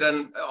have to be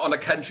done on a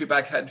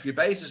country-by-country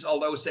basis,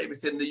 although, say,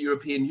 within the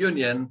European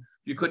Union,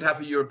 you could have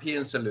a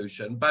European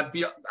solution. But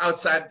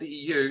outside the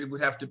EU, it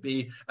would have to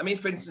be, I mean,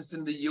 for instance,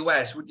 in the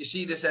US, would you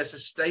see this as a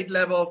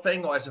state-level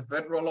thing or as a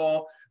federal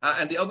law?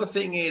 And the other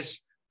thing is,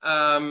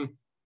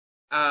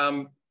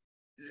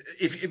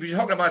 if you're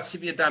talking about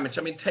severe damage,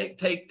 I mean, take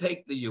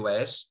the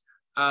US,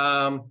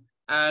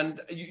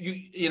 and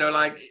you know,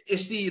 like,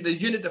 is the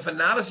unit of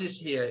analysis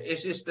here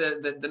is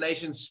the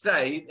nation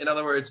state, in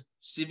other words,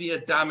 severe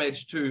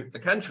damage to the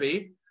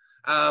country?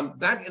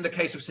 That, in the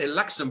case of, say,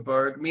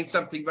 Luxembourg, means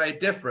something very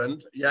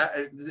different,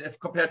 if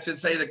compared to,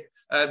 say,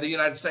 the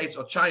United States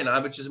or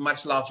China, which is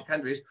much larger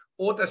countries.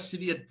 Or does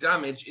severe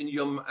damage, in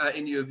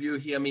your view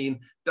here, mean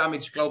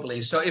damage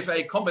globally? So if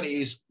a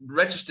company is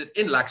registered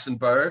in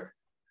Luxembourg,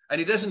 and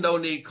it doesn't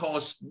only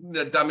cause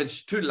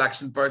damage to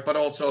Luxembourg, but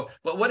also,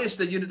 well, what is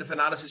the unit of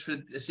analysis for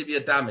severe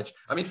damage?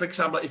 I mean, for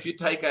example, if you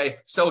take a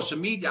social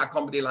media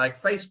company like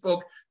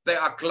Facebook, they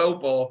are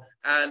global,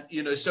 and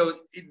so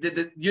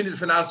the unit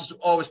of analysis will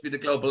always be the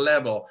global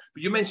level.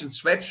 But you mentioned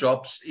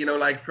sweatshops,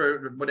 like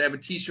for whatever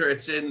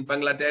T-shirts in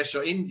Bangladesh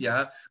or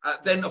India,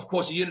 then of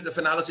course the unit of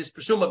analysis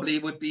presumably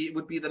would be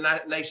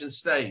the nation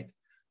state.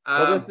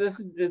 Well, this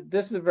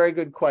is a very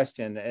good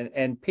question,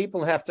 and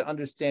people have to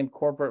understand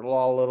corporate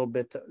law a little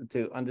bit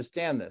to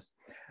understand this.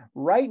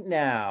 Right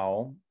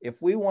now,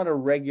 if we want to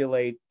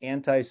regulate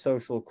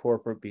antisocial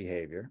corporate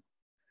behavior,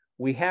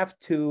 we have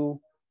to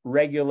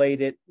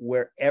regulate it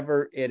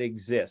wherever it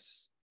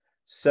exists.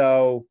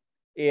 So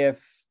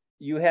if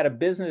you had a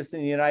business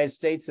in the United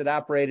States that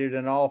operated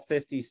in all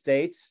 50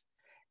 states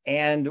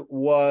and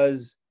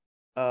was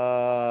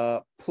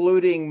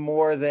polluting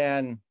more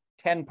than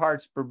 10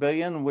 parts per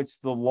billion, which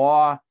the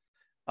law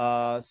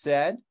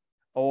said,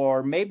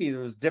 or maybe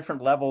there was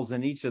different levels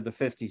in each of the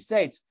 50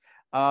 states,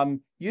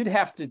 you'd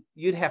have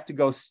to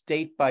go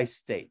state by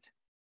state,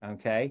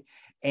 okay?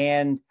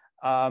 And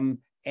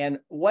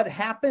what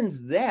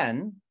happens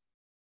then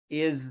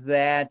is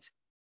that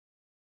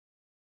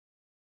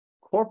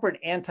corporate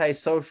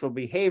antisocial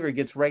behavior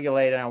gets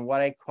regulated on what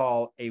I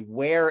call a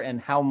where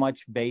and how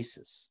much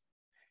basis.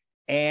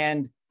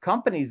 And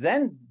companies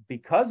then,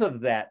 because of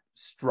that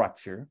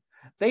structure,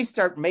 they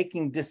start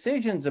making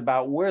decisions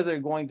about where they're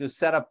going to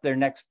set up their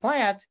next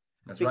plant.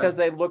 That's because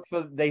right. They look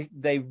for they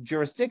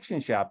jurisdiction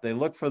shop. They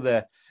look for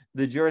the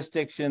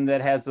jurisdiction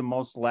that has the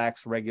most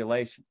lax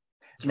regulation.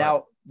 That's now,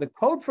 right. The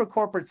Code for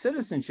Corporate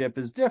Citizenship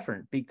is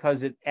different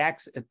because it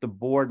acts at the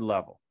board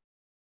level.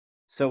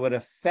 So it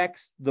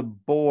affects the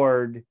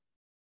board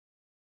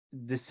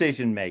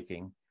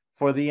decision-making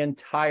for the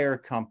entire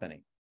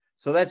company.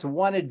 So that's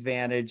one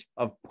advantage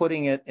of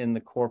putting it in the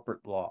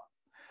corporate law.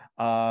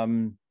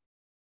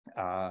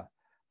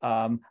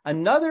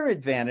 Another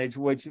advantage,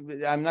 which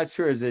I'm not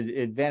sure is an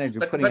advantage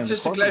of putting it in the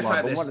corporate law.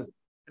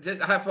 But just to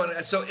clarify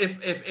this, so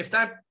if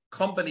that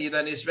company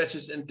then is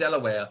registered in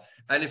Delaware,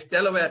 and if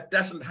Delaware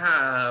doesn't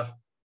have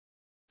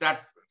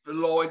that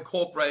law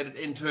incorporated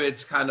into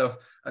its kind of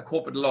a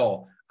corporate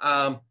law,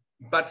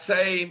 but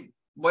say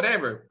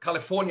whatever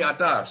California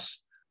does,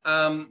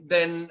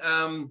 then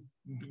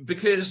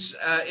because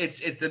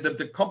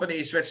the company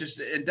is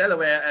registered in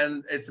Delaware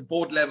and it's a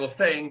board level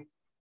thing,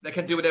 they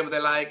can do whatever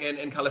they like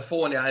in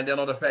California and they're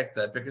not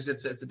affected because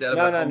it's a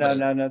Delaware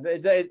company. No.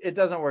 It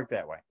doesn't work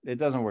that way. It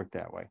doesn't work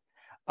that way.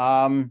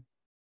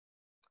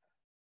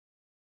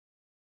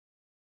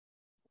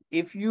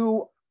 If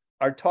you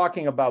are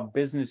talking about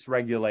business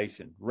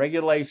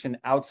regulation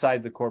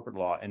outside the corporate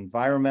law,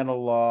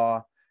 environmental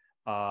law,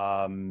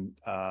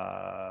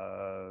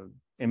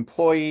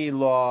 employee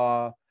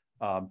law,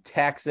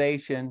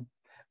 taxation,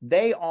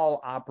 they all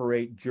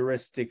operate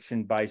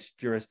jurisdiction by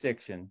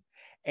jurisdiction.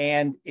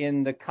 And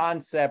in the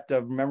concept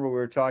of, remember we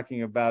were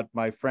talking about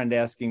my friend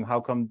asking how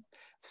come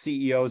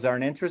CEOs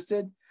aren't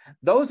interested?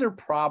 Those are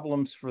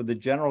problems for the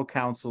general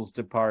counsel's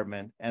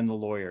department and the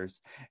lawyers.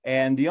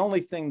 And the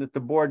only thing that the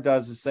board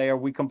does is say, are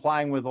we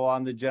complying with the law?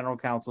 And the general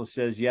counsel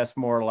says yes,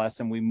 more or less,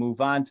 and we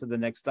move on to the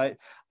next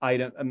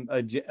item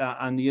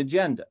on the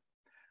agenda.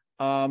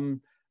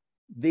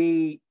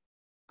 The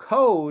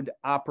code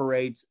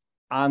operates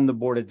on the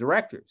board of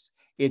directors.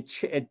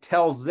 It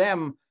tells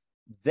them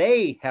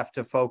they have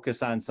to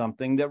focus on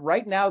something that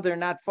right now they're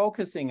not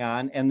focusing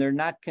on and they're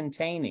not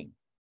containing.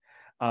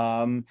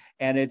 And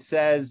it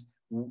says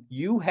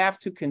you have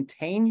to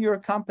contain your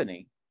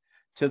company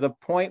to the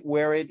point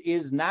where it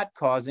is not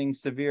causing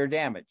severe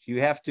damage.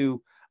 You have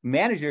to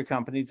manage your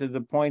company to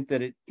the point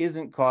that it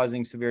isn't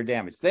causing severe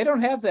damage. They don't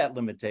have that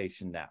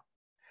limitation now.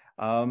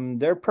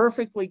 They're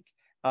perfectly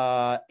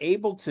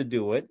able to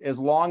do it as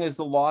long as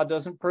the law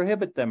doesn't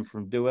prohibit them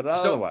from doing it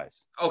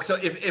otherwise. So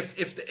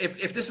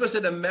if this was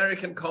an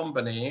American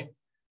company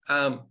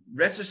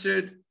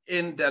registered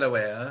in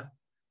Delaware,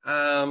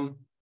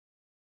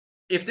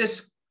 if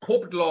this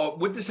corporate law,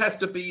 would this have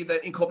to be then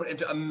incorporated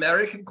into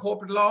American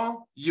corporate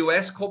law,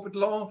 US corporate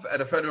law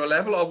at a federal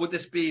level, or would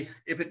this be,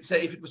 if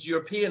it was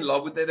European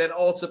law, would they then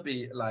also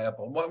be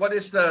liable? What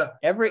is the...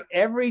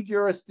 Every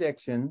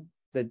jurisdiction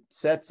that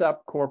sets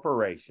up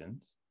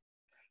corporations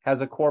has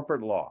a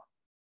corporate law.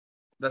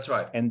 That's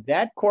right. And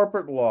that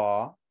corporate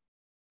law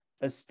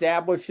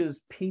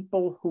establishes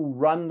people who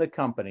run the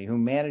company, who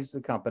manage the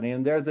company,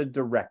 and they're the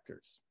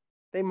directors.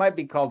 They might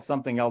be called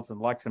something else in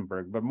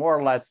Luxembourg, but more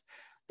or less,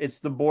 it's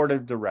the board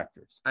of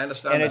directors. I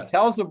understand and that. It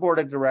tells the board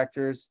of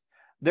directors,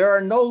 there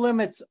are no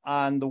limits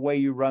on the way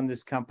you run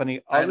this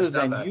company other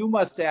than you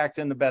must act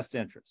in the best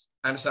interest.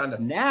 I understand that.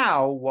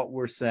 Now, what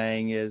we're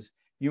saying is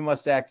you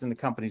must act in the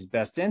company's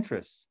best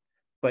interest,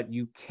 but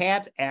you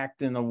can't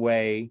act in a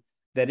way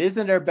that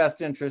isn't their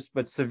best interest,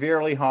 but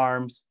severely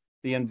harms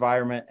the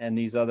environment and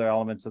these other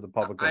elements of the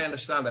public. I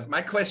understand that.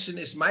 My question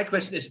is,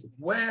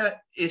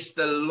 where is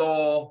the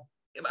law?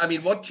 I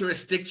mean, what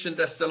jurisdiction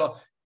does the law?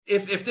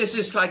 If this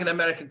is like an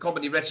American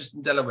company registered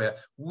in Delaware,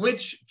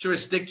 which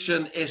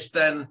jurisdiction is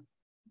then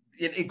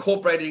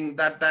incorporating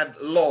that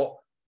law?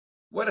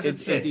 Where does it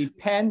sit?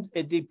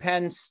 It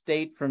depends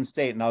state from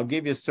state, and I'll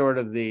give you sort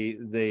of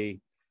the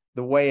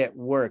way it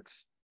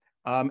works.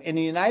 In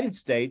the United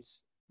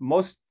States,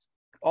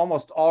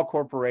 almost all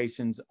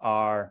corporations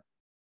are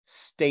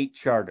state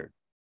chartered.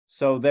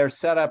 So they're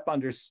set up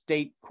under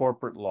state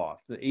corporate law.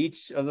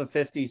 Each of the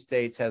 50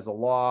 states has a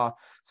law.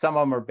 Some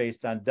of them are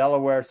based on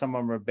Delaware. Some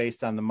of them are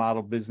based on the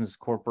Model Business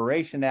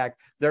Corporation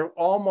Act. They're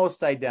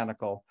almost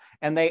identical.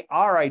 And they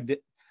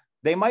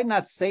might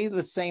not say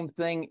the same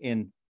thing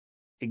in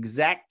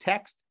exact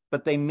text,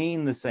 but they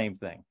mean the same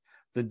thing.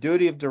 The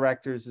duty of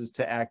directors is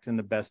to act in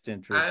the best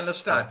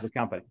interest of the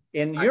company.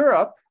 In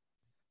Europe,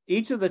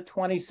 each of the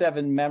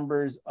 27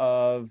 members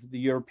of the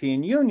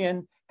European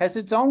Union has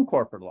its own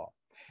corporate law.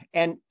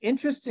 And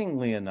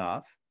interestingly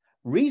enough,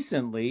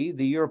 Recently,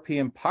 the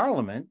European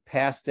Parliament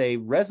passed a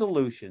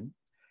resolution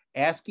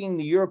asking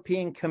the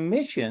European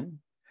Commission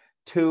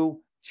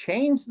to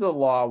change the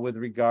law with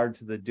regard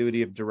to the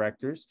duty of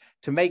directors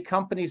to make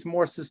companies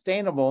more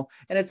sustainable.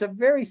 And it's a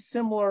very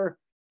similar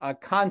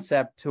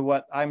concept to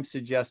what I'm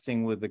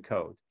suggesting with the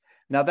code.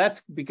 Now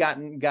that's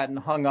gotten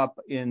hung up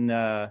in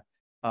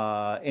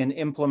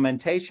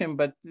implementation,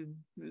 but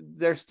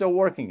they're still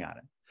working on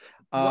it.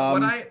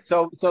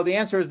 So the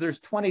answer is there's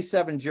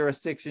 27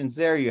 jurisdictions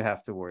there you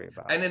have to worry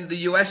about. And in the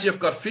US, you've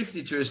got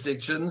 50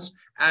 jurisdictions.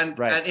 And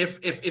right. And if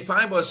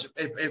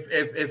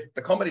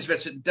the company's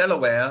registered in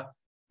Delaware,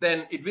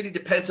 then it really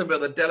depends on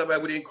whether Delaware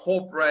would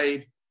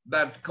incorporate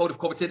that Code of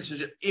Corporate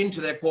Citizenship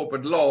into their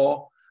corporate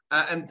law,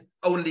 and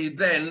only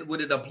then would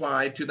it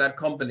apply to that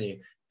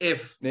company.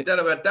 If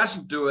Delaware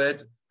doesn't do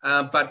it,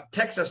 but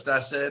Texas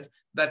does it,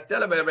 that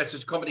Delaware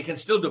registered company can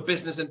still do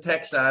business in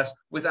Texas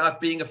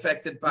without being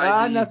affected by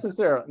Not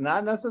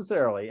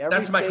necessarily.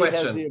 That's my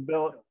question.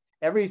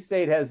 Every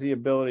state has the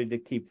ability to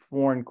keep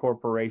foreign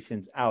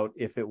corporations out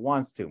if it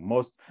wants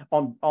to.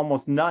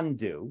 Almost none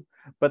do,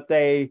 but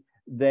they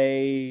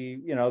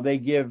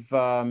give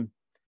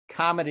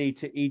comity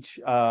to each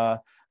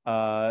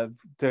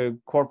to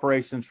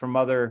corporations from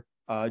other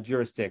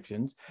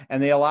jurisdictions,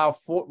 and they allow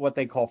what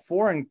they call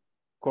foreign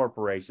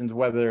corporations,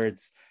 whether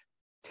it's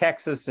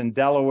Texas and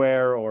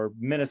Delaware or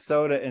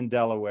Minnesota and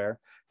Delaware,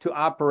 to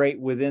operate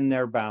within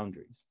their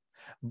boundaries.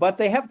 But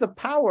they have the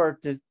power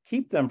to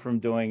keep them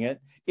from doing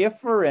it if,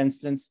 for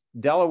instance,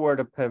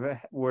 Delaware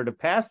were to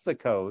pass the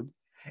code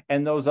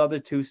and those other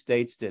two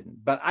states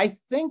didn't. But I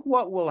think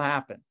what will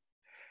happen,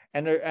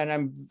 and I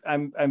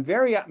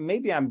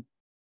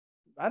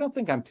don't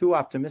think I'm too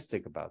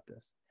optimistic about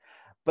this,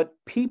 but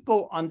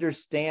people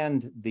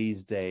understand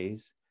these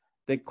days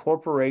that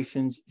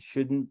corporations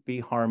shouldn't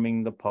be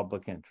harming the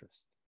public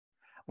interest.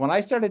 When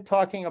I started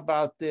talking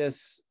about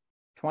this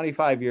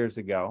 25 years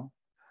ago,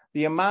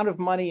 the amount of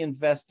money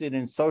invested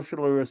in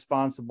socially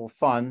responsible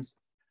funds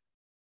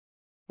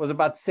was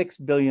about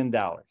 $6 billion.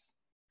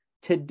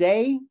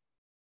 Today,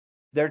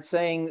 they're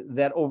saying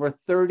that over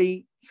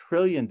 $30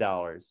 trillion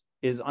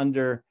is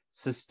under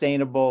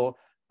sustainable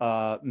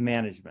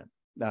management,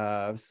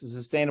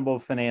 sustainable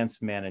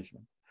finance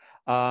management.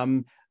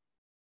 10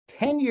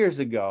 years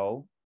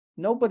ago,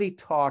 nobody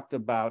talked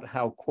about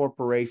how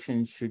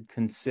corporations should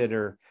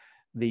consider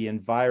the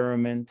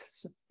environment,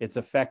 its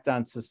effect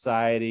on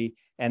society,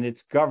 and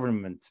its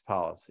government's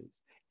policies,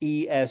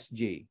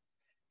 ESG.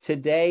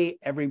 Today,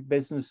 every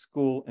business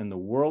school in the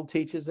world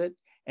teaches it,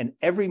 and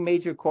every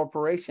major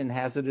corporation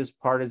has it as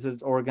part of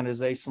its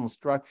organizational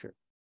structure.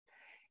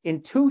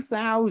 In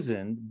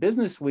 2000,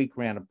 Business Week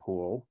ran a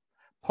poll,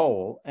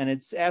 and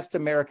it's asked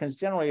Americans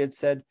generally, it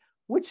said,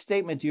 which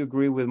statement do you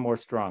agree with more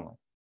strongly?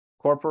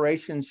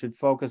 Corporations should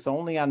focus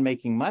only on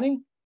making money,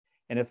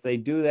 and if they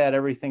do that,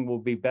 everything will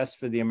be best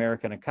for the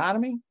American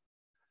economy.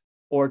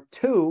 Or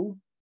two,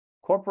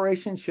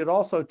 corporations should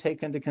also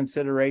take into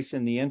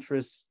consideration the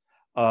interests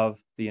of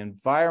the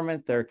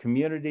environment, their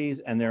communities,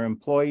 and their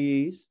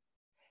employees,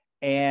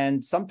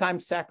 and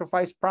sometimes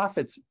sacrifice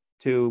profits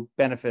to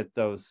benefit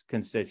those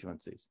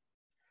constituencies.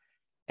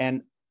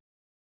 And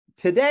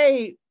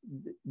today,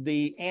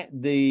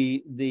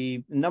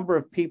 the number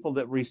of people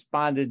that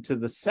responded to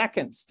the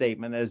second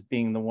statement as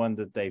being the one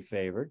that they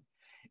favored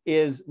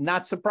is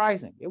not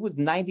surprising. It was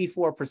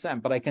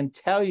 94%, but I can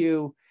tell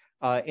you,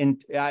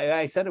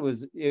 I said it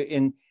was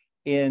when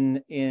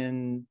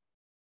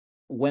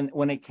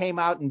it came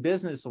out in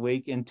Business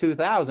Week in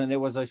 2000, it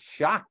was a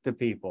shock to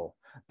people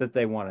that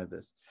they wanted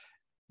this.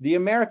 The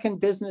American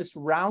Business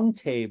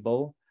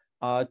Roundtable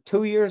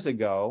 2 years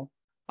ago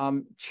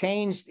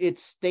changed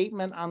its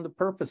statement on the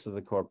purpose of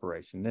the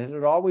corporation. It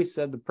had always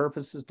said the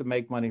purpose is to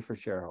make money for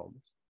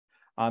shareholders.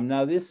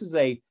 Now, this is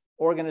a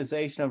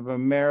organization of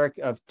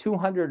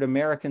 200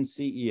 American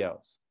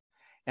CEOs,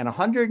 and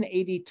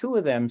 182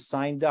 of them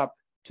signed up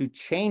to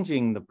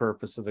changing the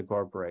purpose of the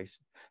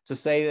corporation to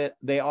say that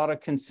they ought to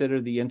consider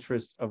the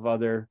interest of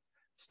other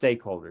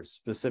stakeholders,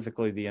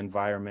 specifically the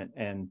environment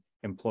and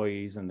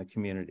employees and the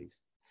communities.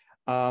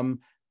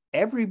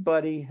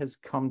 Everybody has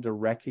come to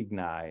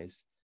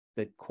recognize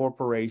that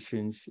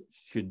corporations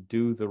should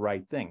do the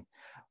right thing.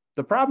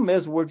 The problem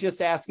is we're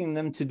just asking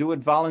them to do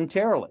it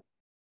voluntarily.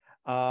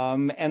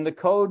 And the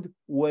code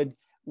would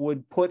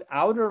put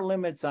outer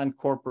limits on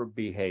corporate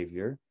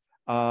behavior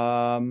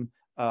that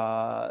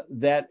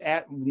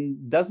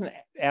doesn't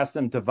ask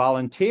them to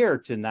volunteer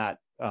to not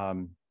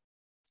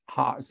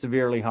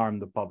severely harm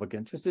the public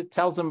interest. It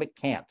tells them it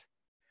can't.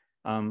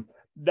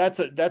 That's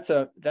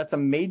a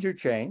major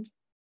change,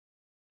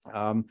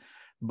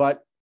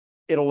 but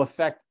it'll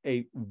affect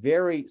a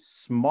very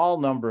small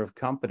number of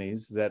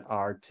companies that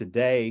are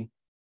today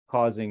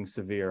causing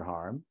severe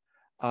harm.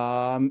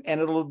 And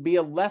it'll be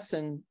a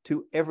lesson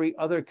to every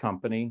other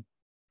company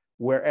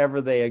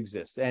wherever they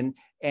exist. And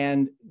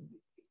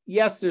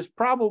yes, there's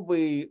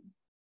probably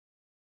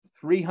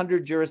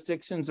 300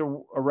 jurisdictions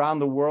around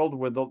the world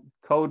where the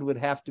code would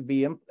have to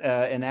be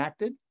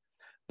enacted,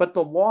 But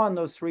the law in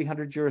those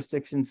 300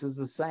 jurisdictions is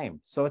the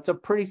same. So it's a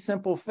pretty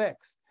simple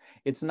fix.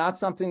 It's not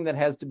something that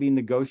has to be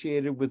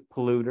negotiated with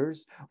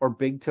polluters or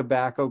big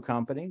tobacco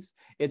companies.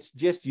 It's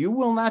just, you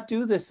will not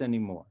do this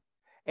anymore.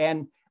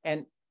 And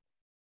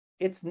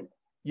it's,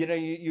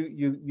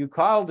 you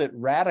called it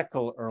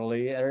radical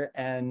earlier,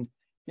 and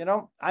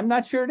I'm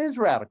not sure it is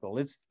radical.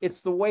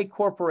 It's the way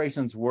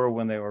corporations were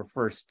when they were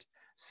first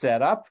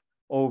set up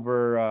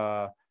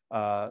over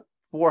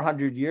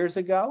 400 years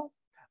ago.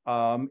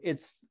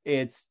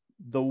 It's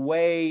the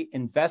way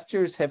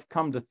investors have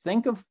come to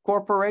think of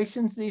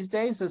corporations these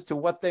days as to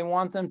what they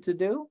want them to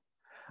do.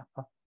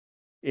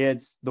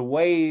 It's the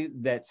way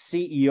that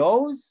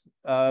CEOs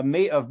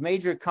of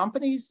major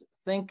companies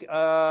think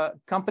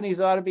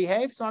companies ought to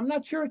behave. So I'm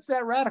not sure it's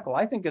that radical.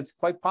 I think it's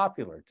quite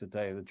popular, to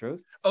tell you the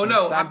truth. Oh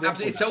no,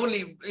 it's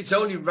only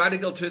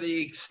radical to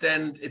the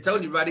extent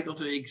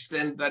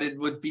that it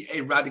would be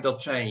a radical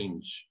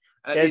change.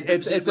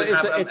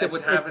 It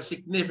would have a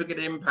significant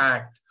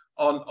impact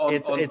on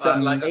it's a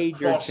like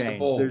major across change. the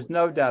board. There's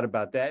no doubt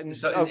about that. And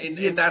so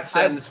in that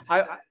sense,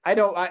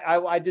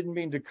 I didn't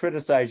mean to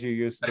criticize your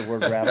use of the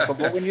word radical,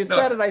 but when you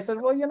said it, I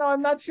said, well,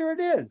 I'm not sure it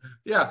is.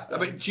 Yeah, so.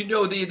 But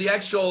the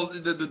actual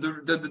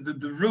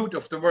the root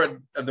of the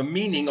word, the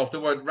meaning of the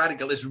word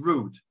radical is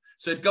root.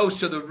 So it goes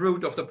to the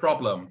root of the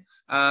problem,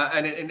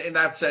 and in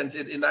that sense,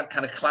 in that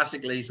kind of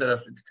classically sort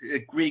of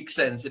Greek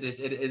sense, it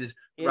is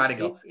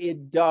radical.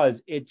 It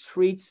does. It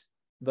treats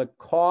the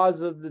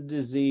cause of the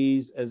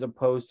disease as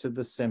opposed to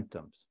the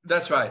symptoms.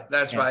 That's right.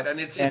 And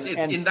it's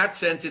in that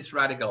sense, it's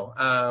radical.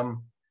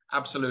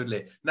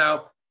 Absolutely.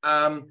 Now,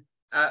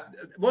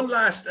 one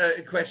last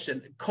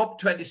question.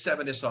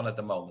 COP27 is on at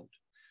the moment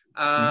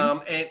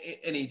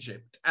in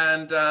Egypt.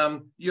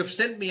 And you've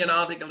sent me an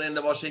article in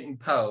the Washington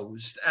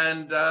Post.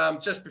 And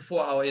just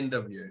before our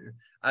interview,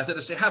 I said,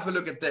 have a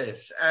look at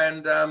this.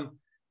 And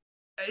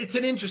it's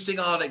an interesting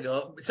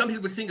article. Some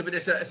people would think of it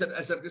as a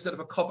sort of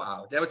a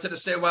cop-out. They would sort of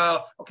say,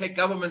 well, okay,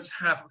 governments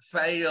have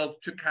failed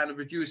to kind of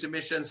reduce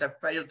emissions, have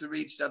failed to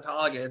reach their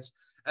targets,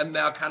 and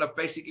they're kind of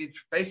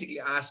basically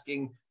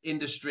asking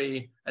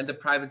industry and the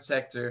private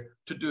sector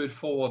to do it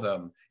for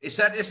them. Is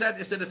that a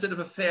sort of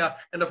a fair?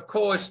 And of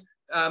course,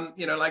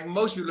 like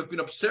most people have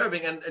been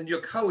observing, and your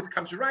code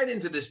comes right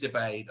into this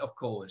debate, of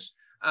course.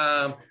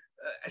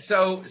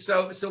 So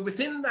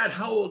within that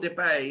whole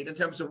debate, in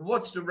terms of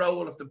what's the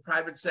role of the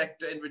private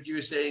sector in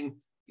reducing,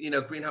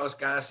 greenhouse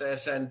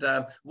gases, and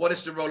what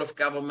is the role of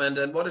government,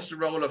 and what is the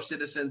role of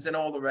citizens, and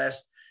all the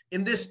rest.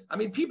 In this,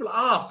 people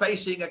are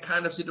facing a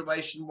kind of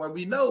situation where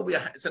we know we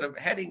are sort of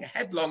heading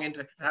headlong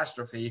into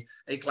catastrophe,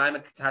 a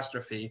climate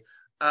catastrophe,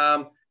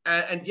 and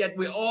yet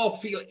we all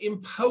feel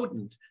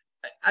impotent,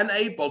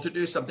 unable to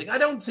do something. I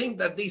don't think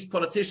that these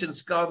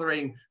politicians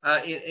gathering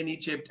in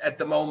Egypt at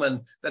the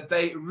moment, that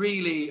they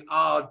really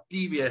are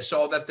devious,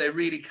 or that they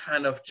really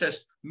kind of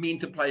just mean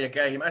to play a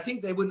game. I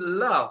think they would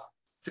love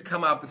to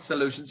come up with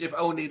solutions if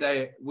only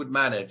they would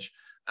manage.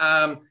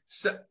 I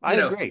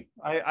agree.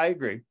 I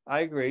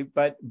agree.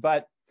 But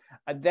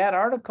that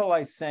article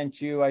I sent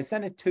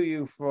it to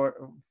you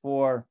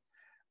for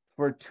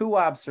two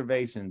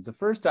observations. The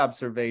first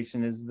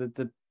observation is that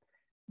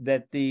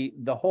the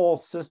whole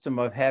system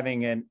of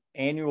having an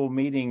annual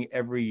meeting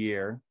every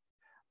year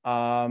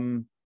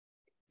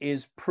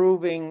is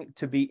proving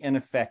to be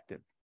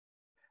ineffective.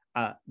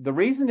 The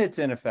reason it's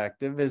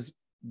ineffective is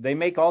they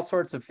make all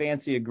sorts of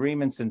fancy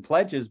agreements and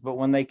pledges, but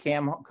when they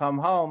come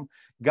home,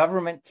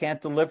 government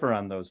can't deliver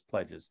on those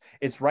pledges.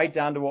 It's right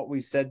down to what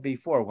we said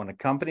before. When the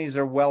companies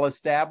are well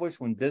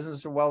established, when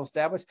businesses are well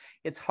established,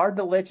 it's hard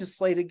to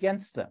legislate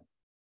against them.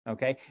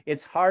 Okay,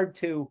 it's hard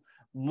to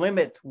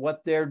limit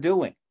what they're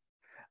doing.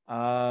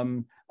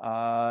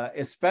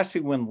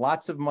 Especially when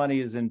lots of money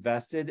is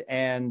invested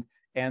and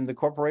the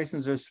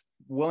corporations are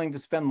willing to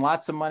spend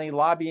lots of money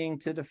lobbying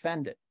to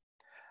defend it.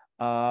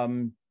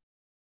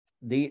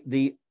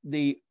 The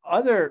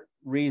other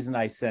reason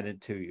I sent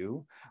it to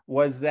you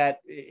was that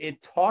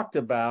it talked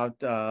about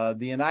the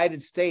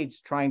United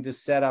States trying to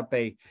set up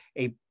a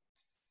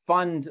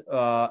fund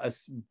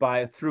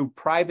through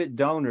private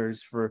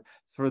donors for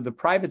the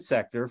private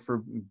sector,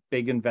 for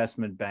big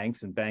investment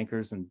banks and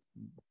bankers and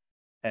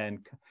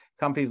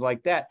companies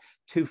like that,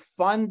 to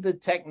fund the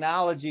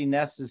technology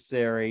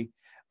necessary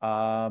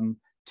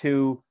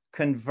to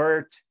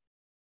convert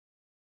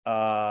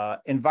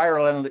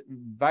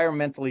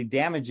environmentally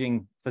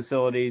damaging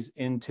facilities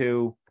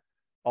into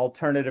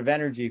alternative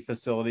energy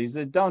facilities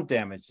that don't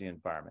damage the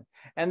environment.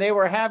 And they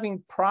were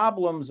having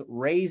problems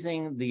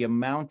raising the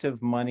amount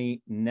of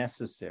money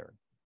necessary.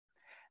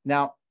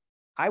 Now,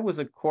 I was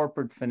a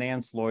corporate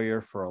finance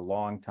lawyer for a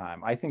long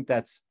time. I think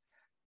that's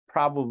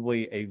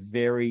probably a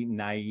very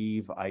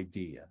naive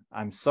idea.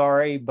 I'm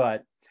sorry,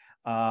 but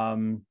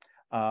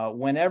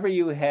whenever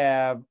you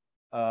have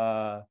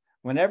a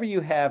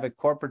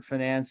corporate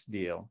finance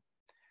deal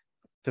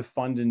to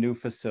fund a new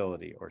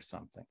facility or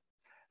something,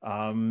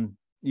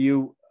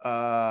 you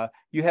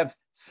have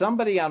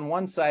somebody on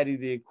one side of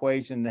the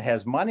equation that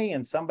has money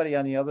and somebody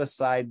on the other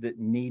side that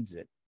needs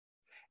it.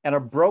 and a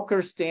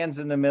broker stands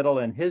in the middle,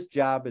 and his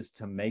job is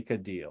to make a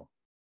deal.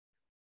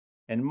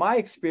 In my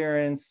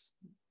experience,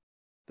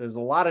 there's a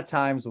lot of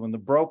times when the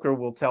broker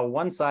will tell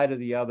one side or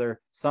the other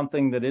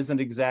something that isn't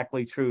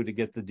exactly true to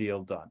get the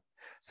deal done.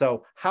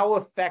 So how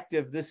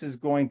effective this is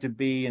going to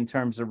be in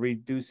terms of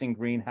reducing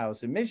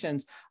greenhouse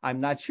emissions, I'm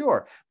not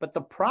sure. But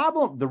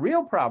the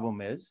real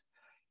problem is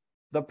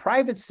the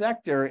private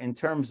sector, in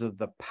terms of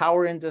the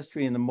power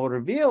industry and the motor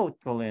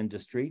vehicle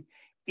industry,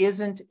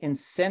 isn't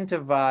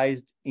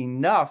incentivized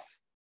enough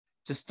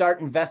to start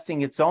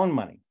investing its own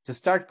money, to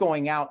start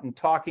going out and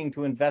talking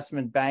to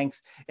investment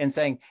banks and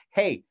saying,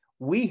 hey,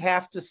 we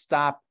have to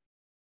stop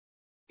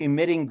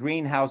emitting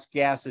greenhouse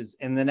gases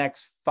in the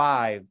next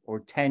 5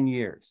 or 10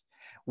 years.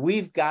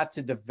 We've got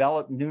to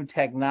develop new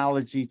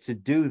technology to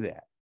do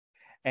that.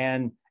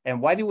 And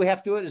why do we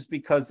have to do it? Is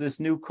because this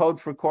new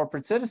code for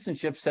corporate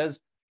citizenship says,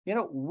 you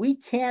know, we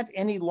can't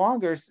any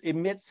longer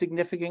emit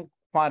significant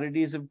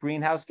quantities of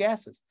greenhouse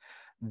gases.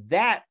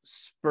 That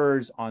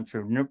spurs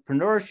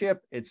entrepreneurship,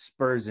 it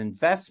spurs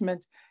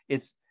investment,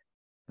 it's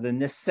the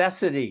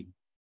necessity.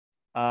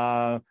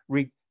 What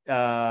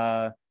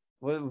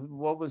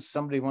was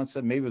somebody once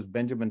said, maybe it was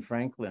Benjamin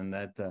Franklin,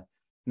 that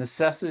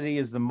necessity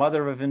is the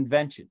mother of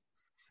invention.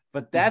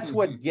 But that's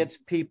what gets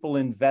people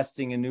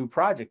investing in new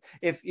projects.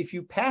 If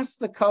you pass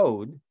the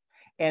code,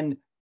 and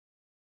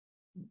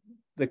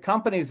the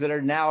companies that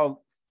are now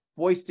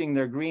foisting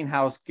their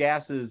greenhouse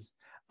gases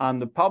on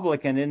the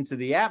public and into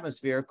the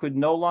atmosphere could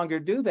no longer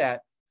do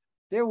that,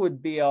 there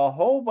would be a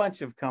whole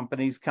bunch of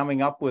companies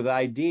coming up with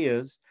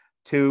ideas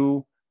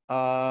to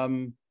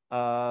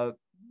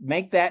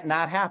make that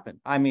not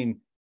happen. I mean,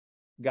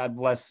 God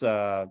bless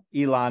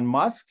Elon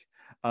Musk,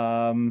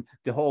 the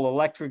whole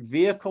electric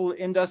vehicle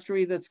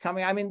industry that's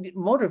coming. I mean,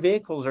 motor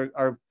vehicles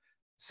are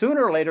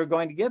sooner or later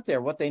going to get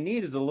there. What they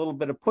need is a little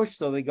bit of push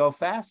so they go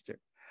faster.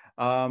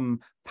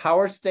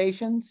 Power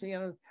stations, you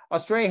know,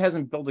 Australia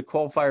hasn't built a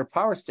coal-fired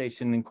power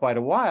station in quite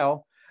a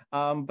while,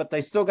 but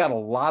they still got a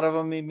lot of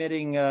them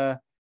emitting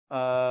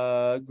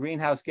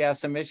greenhouse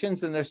gas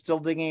emissions, and they're still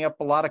digging up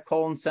a lot of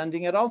coal and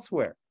sending it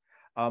elsewhere.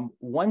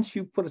 Once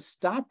you put a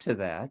stop to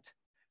that,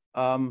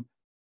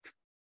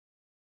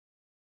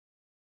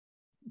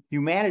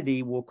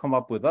 humanity will come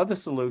up with other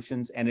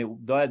solutions, and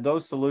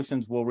those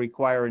solutions will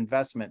require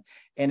investment.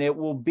 And it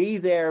will be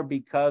there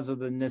because of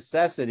the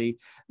necessity,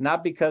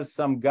 not because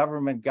some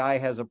government guy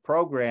has a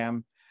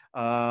program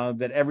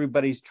that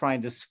everybody's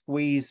trying to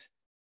squeeze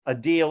a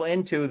deal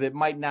into that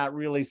might not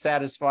really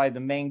satisfy the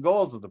main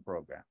goals of the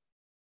program.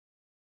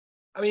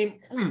 I mean,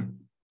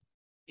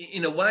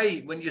 in a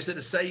way, when you sort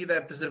of say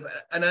that there's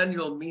an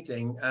annual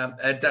meeting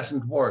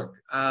doesn't work,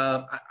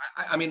 I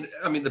mean,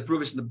 the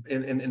proof is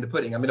in the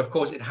pudding. I mean, of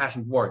course, it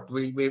hasn't worked.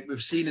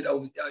 We've seen it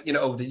over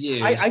the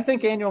years. I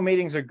think annual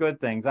meetings are good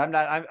things. I'm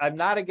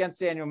not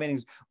against annual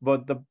meetings,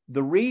 but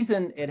the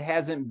reason it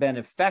hasn't been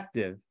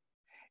effective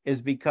is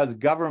because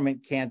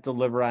government can't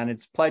deliver on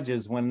its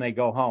pledges when they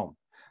go home.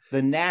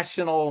 The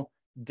national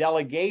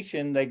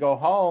delegation, they go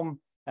home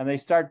and they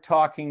start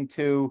talking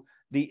to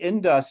the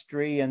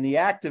industry and the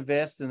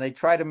activists, and they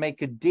try to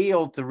make a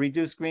deal to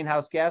reduce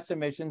greenhouse gas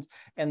emissions,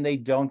 and they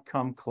don't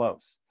come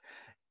close.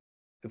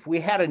 If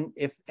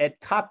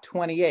at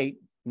COP28,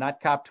 not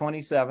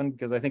COP27,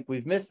 because I think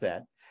we've missed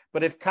that,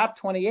 but if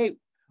COP28,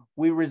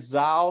 we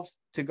resolved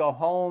to go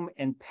home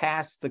and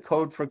pass the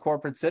code for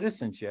corporate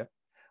citizenship,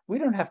 we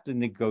don't have to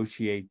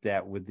negotiate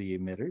that with the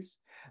emitters.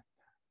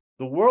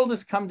 The world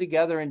has come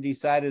together and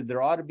decided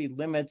there ought to be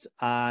limits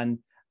on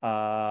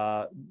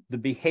the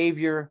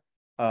behavior,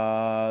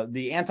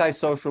 the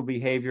antisocial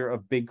behavior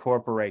of big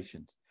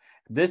corporations.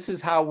 This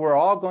is how we're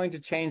all going to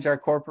change our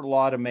corporate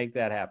law to make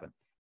that happen.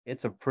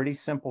 It's a pretty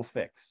simple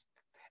fix.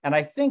 And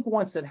I think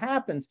once it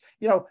happens,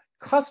 you know,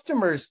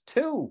 customers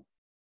too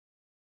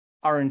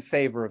are in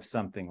favor of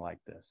something like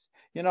this.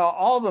 You know,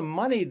 all the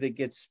money that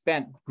gets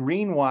spent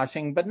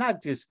greenwashing, but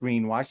not just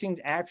greenwashing,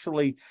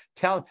 actually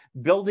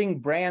building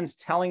brands,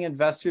 telling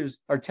investors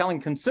or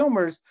telling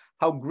consumers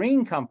how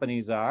green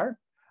companies are,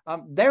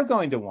 they're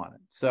going to want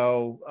it.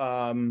 So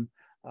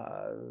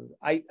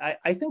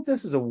I think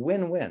this is a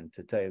win-win,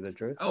 to tell you the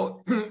truth.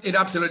 Oh, it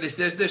absolutely is.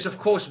 There's of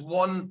course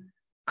one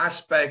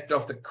aspect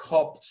of the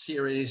COP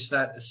series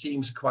that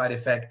seems quite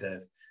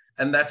effective,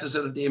 and that's a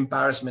sort of the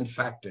embarrassment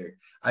factor.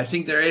 I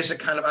think there is a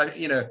kind of,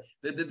 you know,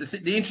 the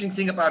interesting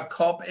thing about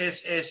COP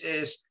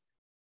is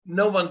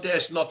no one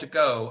dares not to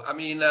go. I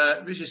mean,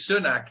 Rishi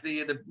Sunak,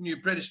 the new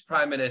British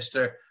Prime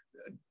Minister,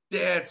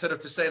 dared sort of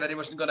to say that he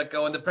wasn't going to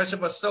go, and the pressure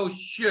was so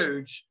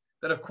huge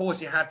that of course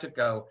he had to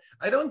go.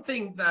 I don't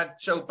think that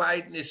Joe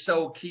Biden is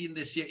so keen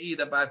this year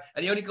either, but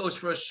and he only goes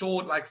for a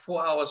short, like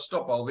 4-hour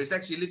stopover. He's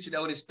actually literally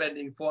only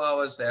spending 4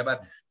 hours there,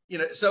 but you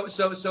know,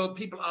 so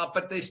people are,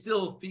 but they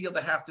still feel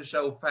they have to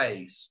show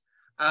face.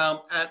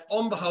 And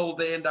on the whole,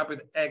 they end up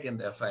with egg in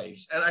their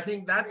face. And I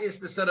think that is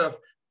the sort of,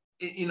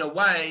 in a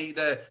way,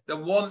 the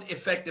one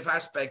effective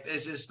aspect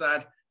is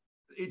that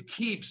it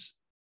keeps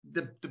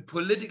the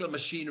political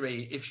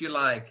machinery, if you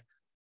like,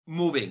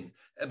 moving,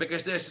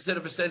 because there's a sort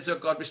of a sense of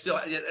God, we still,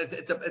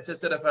 it's a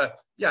sort of a,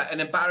 an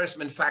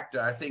embarrassment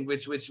factor, I think,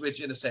 which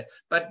in a sense,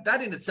 but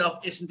that in itself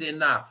isn't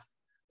enough.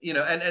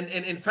 And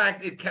in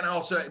fact, it can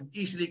also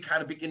easily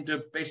kind of begin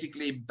to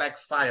basically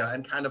backfire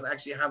and kind of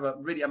actually have a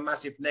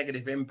massive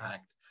negative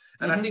impact.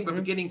 And I think we're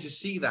beginning to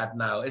see that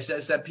now. It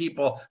says that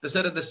people, the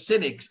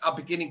cynics are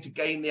beginning to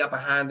gain the upper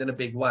hand in a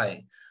big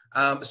way.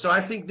 So I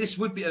think this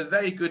would be a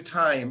very good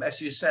time, as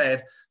you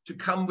said, to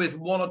come with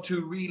one or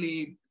two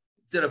really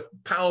sort of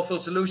powerful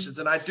solutions.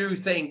 And I do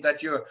think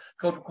that your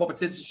Code for Corporate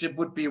Citizenship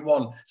would be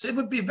one. So it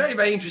would be very,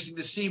 very interesting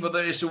to see whether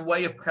there is a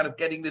way of kind of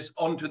getting this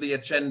onto the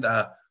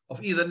agenda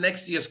of either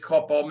next year's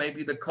COP or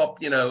maybe the COP,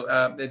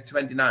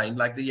 29,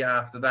 like the year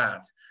after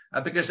that.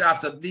 Because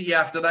the year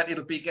after that,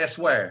 it'll be, guess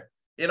where?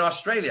 In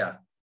Australia.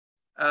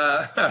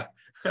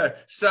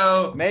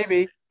 So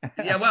maybe.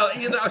 Well,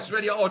 either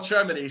Australia or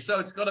Germany. So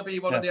it's going to be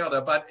one or the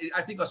other. But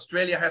I think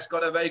Australia has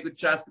got a very good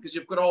chance because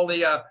you've got all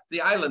the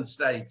island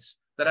states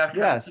that have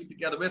come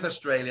together with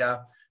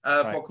Australia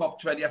for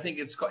COP20. I think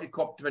it's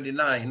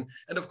COP29.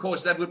 And of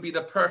course, that would be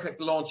the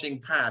perfect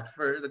launching pad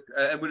for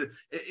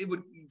it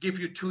would give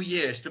you 2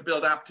 years to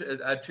build up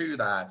to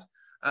that.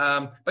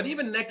 But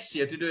even next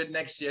year, to do it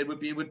next year, would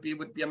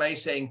be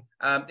amazing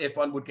if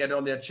one would get it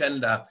on the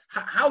agenda.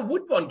 How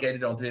would one get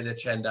it onto the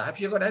agenda? Have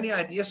you got any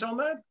ideas on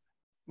that?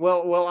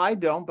 Well, I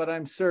don't, but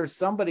I'm sure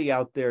somebody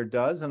out there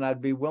does, and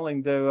I'd be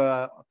willing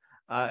to,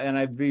 and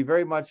I'd be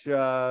very much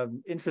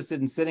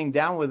interested in sitting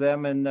down with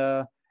them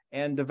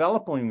and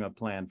developing a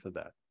plan for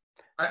that.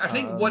 I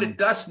think what it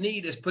does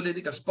need is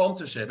political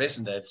sponsorship,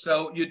 isn't it?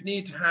 So you'd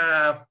need to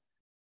have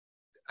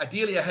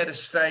ideally a head of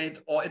state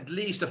or at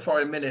least a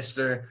foreign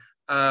minister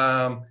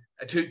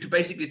to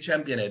basically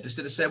champion it,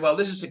 to say, well,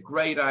 this is a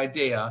great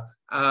idea,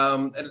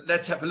 and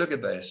let's have a look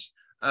at this.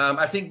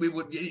 I think we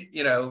would,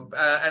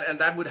 and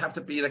that would have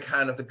to be the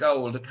kind of the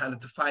goal,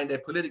 to find a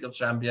political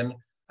champion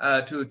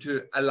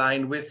to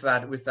align with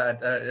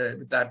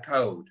that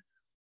code.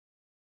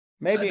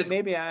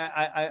 Maybe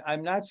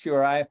I'm not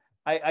sure.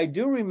 I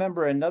do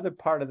remember another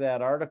part of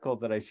that article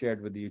that I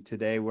shared with you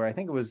today, where I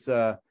think it was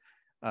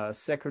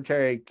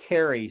Secretary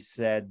Kerry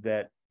said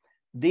that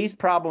these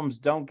problems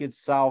don't get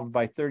solved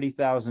by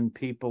 30,000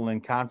 people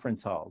in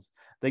conference halls.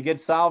 They get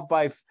solved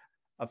by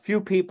a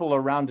few people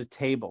around a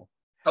table.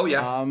 Oh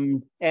yeah.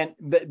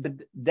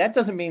 But that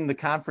doesn't mean the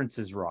conference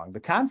is wrong.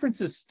 The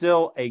conference is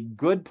still a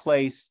good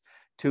place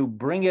to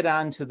bring it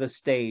onto the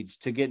stage,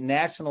 to get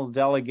national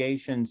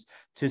delegations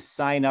to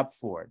sign up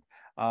for it,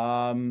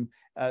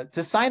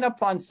 to sign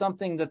up on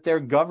something that their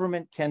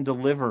government can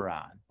deliver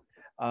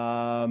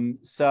on.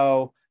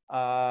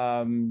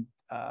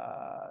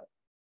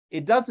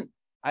 It doesn't.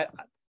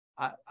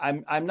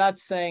 I'm not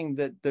saying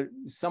that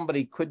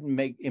somebody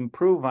couldn't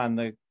improve on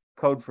the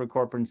Code for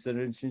Corporate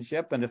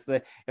Citizenship, and if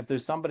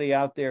there's somebody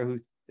out there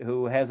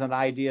who has an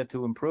idea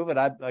to improve it,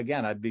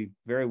 I'd be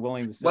very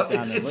willing to sit down. Well,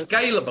 it's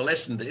scalable,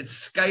 isn't it?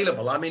 It's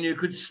scalable. I mean, you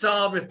could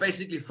start with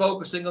basically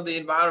focusing on the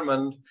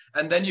environment,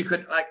 and then you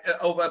could,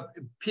 over a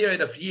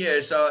period of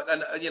years,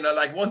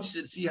 once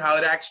you see how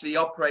it actually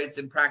operates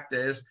in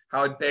practice,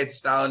 how it beds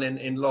down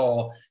in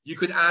law, you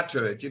could add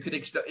to it. You could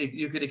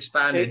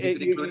expand it. You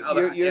could include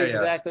other areas. You're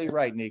exactly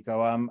right,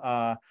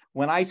 Nico.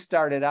 When I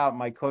started out,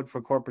 my Code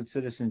for Corporate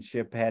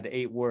Citizenship had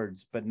 8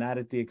 words, but not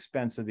at the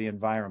expense of the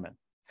environment.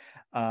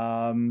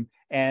 You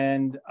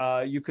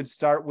could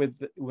start with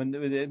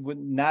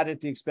not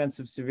at the expense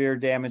of severe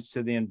damage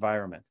to the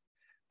environment.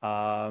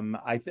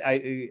 I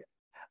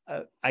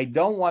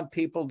don't want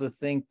people to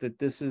think that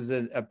this is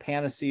a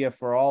panacea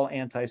for all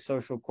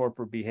antisocial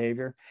corporate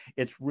behavior.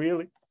 It's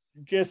really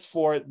just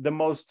for the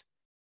most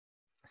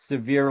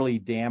severely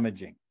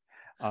damaging.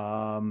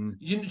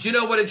 You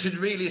know what it should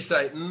really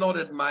say? Not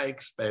at my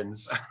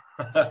expense.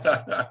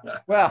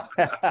 well,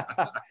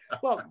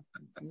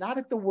 not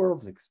at the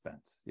world's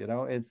expense.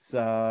 It's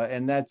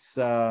and that's.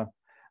 But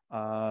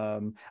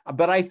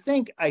I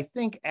think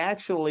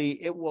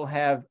actually it will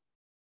have,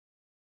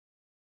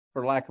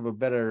 for lack of a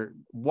better,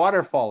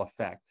 waterfall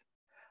effect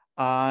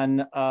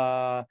on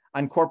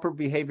corporate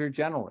behavior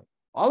generally.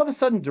 All of a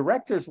sudden,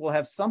 directors will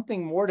have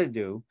something more to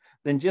do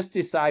than just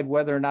decide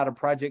whether or not a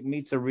project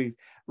meets a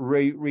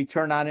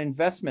return on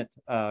investment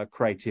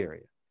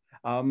criteria.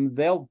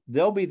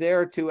 They'll be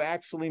there to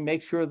actually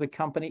make sure the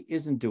company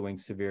isn't doing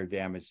severe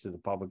damage to the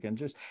public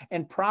interest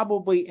and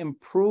probably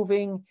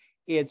improving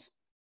its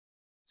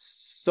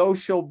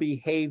social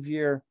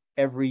behavior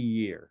every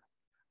year.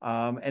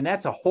 And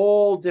that's a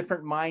whole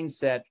different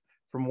mindset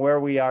from where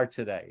we are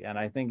today. And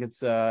I think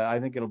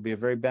it'll be a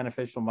very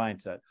beneficial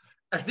mindset.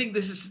 I think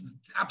this is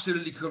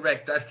absolutely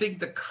correct. I think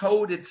the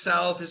code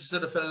itself is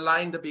sort of a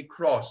line to be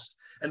crossed.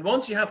 And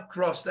once you have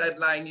crossed that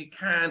line, you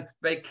can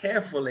very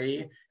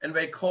carefully and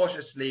very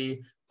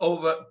cautiously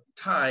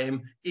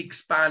time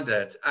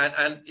expanded,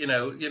 and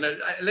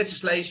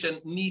legislation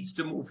needs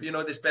to move,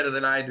 this better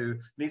than I do,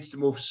 needs to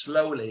move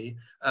slowly,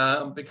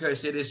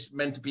 because it is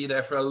meant to be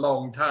there for a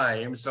long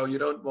time. So you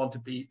don't want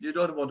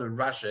to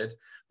rush it.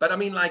 But I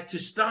mean, like, to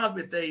start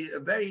with a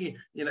very,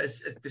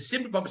 the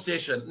simple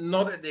proposition,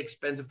 not at the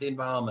expense of the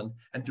environment,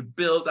 and to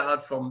build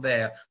out from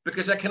there,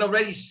 because I can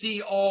already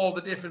see all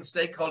the different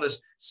stakeholders.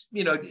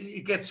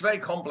 It gets very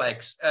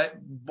complex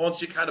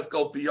once you kind of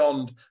go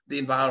beyond the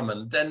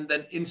environment. Then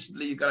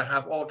instantly you're going to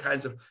have all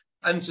kinds of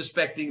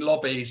unsuspecting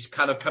lobbies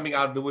kind of coming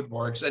out of the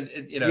woodworks, and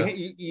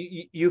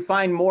you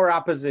find more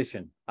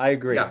opposition. I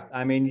agree. Yeah.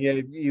 I mean,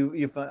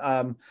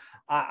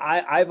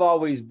 I've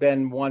always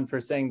been one for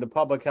saying the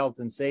public health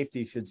and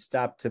safety should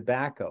stop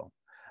tobacco.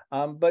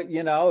 But,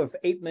 if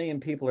 8 million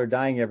people are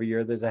dying every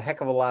year, there's a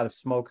heck of a lot of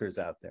smokers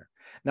out there.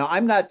 Now,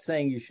 I'm not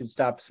saying you should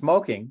stop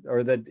smoking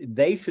or that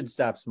they should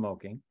stop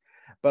smoking,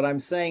 but I'm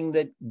saying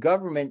that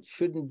government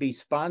shouldn't be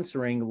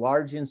sponsoring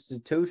large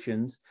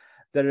institutions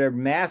that are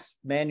mass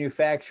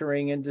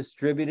manufacturing and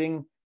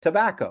distributing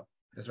tobacco.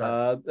 That's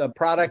right. A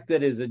product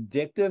that is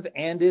addictive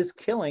and is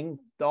killing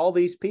all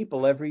these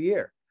people every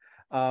year.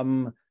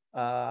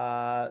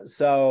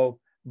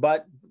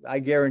 But I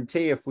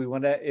guarantee if we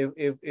want to,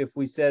 if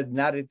we said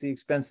not at the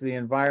expense of the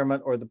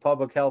environment or the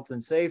public health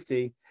and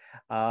safety,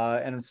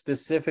 and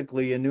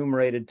specifically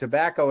enumerated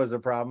tobacco as a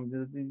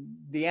problem,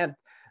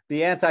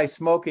 the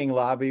anti-smoking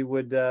lobby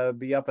would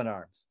be up in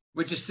arms.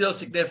 Which is still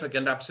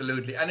significant,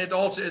 absolutely, and it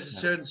also is a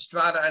certain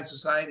strata in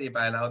society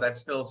by now that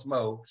still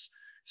smokes.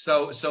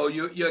 So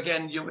you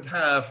would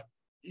have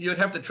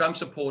the Trump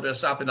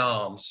supporters up in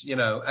arms. You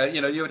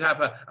would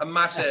have a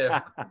massive.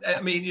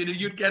 I mean,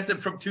 you'd get them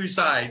from two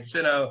sides.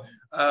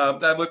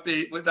 That would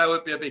be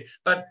a big.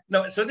 But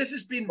no, so this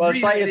has been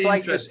really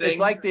interesting. It's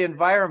like the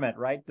environment,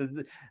 right?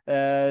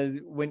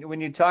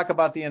 When you talk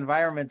about the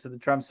environment to the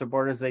Trump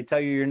supporters, they tell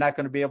you you're not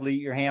going to be able to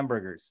eat your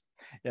hamburgers.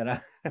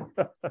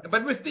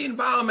 But with the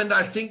environment,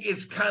 I think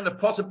it's kind of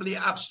possibly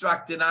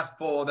abstract enough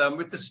for them.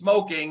 With the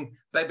smoking,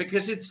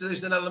 because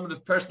there's an element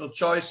of personal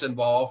choice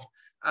involved.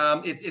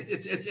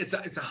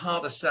 It's a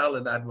harder sell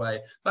in that way.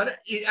 But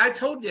I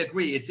totally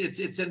agree.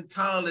 It's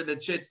entirely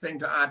legit thing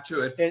to add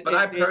to it. But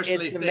I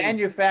personally think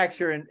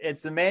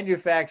it's the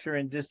manufacture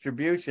and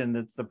distribution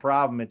that's the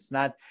problem. It's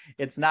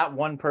not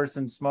one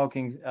person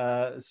smoking.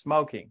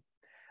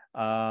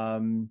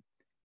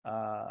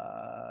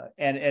 And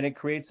it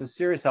creates a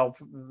serious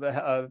health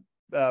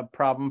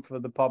problem for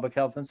the public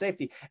health and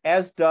safety,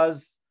 as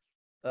does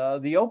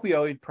the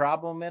opioid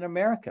problem in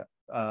America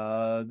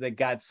that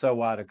got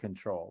so out of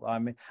control. I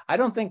mean, I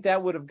don't think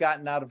that would have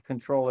gotten out of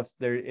control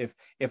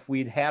if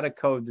we'd had a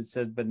code that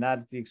said, but not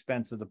at the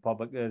expense of the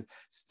public, and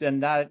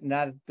not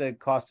at the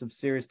cost of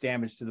serious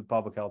damage to the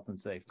public health and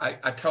safety.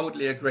 I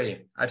totally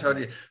agree.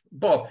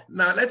 Bob,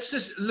 now let's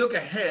just look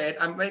ahead.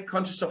 I'm very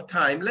conscious of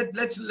time.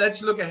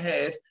 Let's look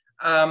ahead.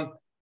 The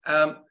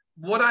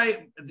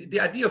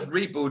idea of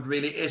Reboot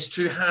really is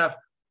to have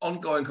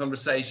ongoing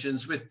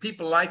conversations with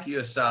people like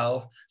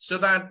yourself, so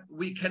that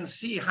we can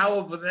see how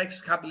over the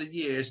next couple of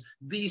years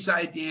these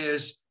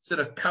ideas sort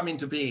of come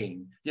into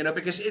being.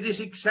 Because it is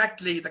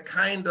exactly the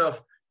kind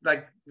of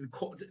the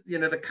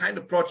kind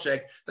of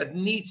project that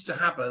needs to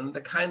happen,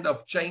 the kind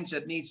of change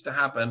that needs to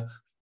happen,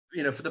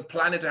 for the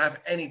planet to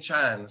have any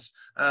chance,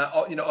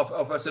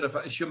 of a sort of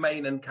a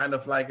humane and kind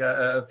of like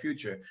a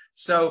future.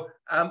 So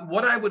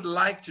what I would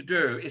like to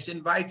do is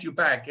invite you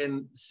back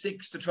in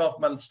 6 to 12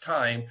 months'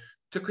 time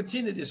to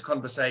continue this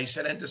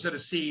conversation and to sort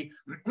of see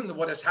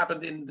what has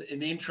happened in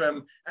the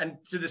interim, and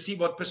to see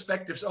what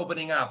perspectives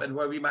opening up and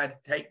where we might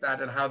take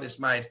that and how this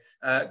might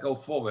go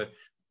forward.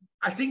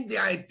 I think the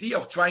idea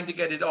of trying to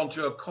get it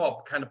onto a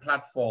COP kind of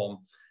platform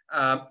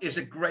is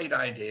a great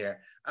idea.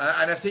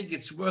 And I think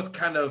it's worth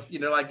kind of,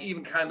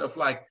 even kind of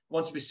like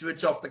once we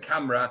switch off the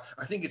camera,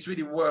 I think it's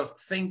really worth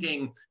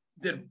thinking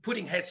that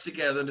putting heads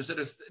together and sort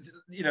of,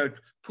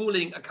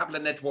 pooling a couple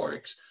of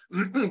networks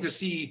to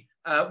see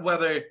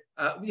whether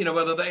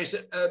there is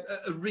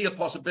a real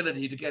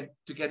possibility to get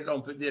it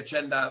onto the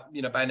agenda,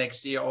 by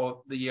next year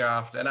or the year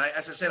after. And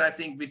as I said, I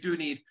think we do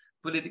need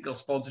political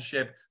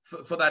sponsorship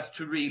for that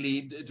to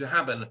really to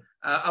happen.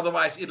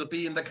 Otherwise, it'll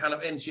be in the kind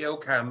of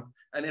NGO camp,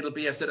 and it'll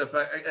be a sort of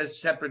a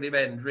separate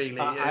event, really.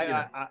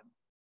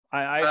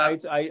 I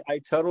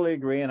totally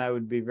agree, and I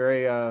would be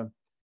very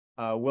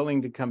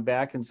willing to come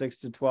back in 6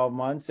 to 12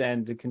 months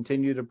and to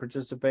continue to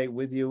participate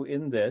with you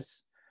in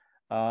this.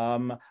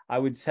 I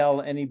would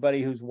tell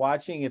anybody who's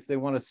watching, if they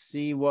want to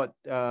see what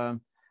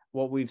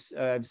we've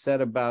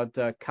said about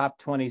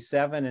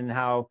COP27 and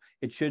how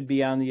it should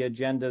be on the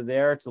agenda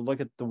there, to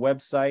look at the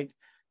website,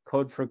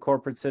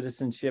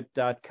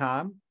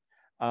 codeforcorporatecitizenship.com,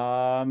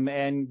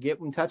 and get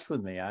in touch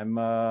with me.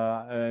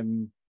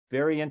 I'm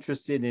very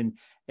interested in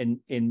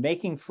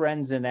making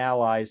friends and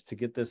allies to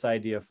get this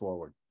idea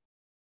forward.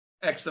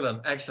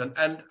 Excellent.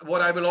 And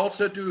what I will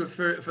also do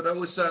for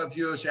those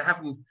viewers who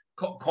haven't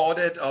caught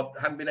it or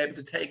haven't been able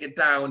to take it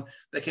down,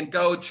 they can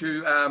go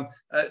to our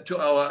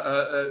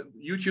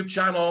YouTube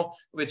channel,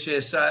 which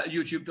is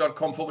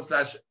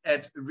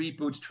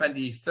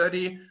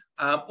youtube.com/@reboot2030,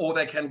 or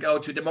they can go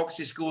to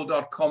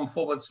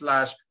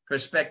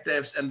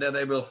democracyschool.com/perspectives, and there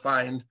they will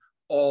find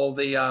all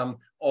the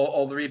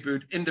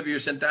Reboot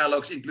interviews and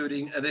dialogues,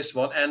 including this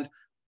one. And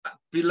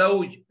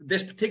below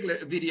this particular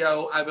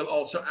video, I will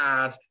also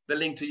add the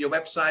link to your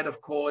website,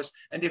 of course.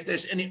 And if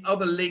there's any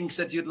other links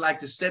that you'd like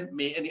to send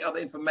me, any other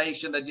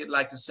information that you'd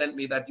like to send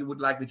me that you would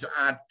like me to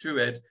add to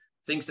it,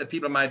 things that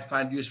people might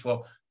find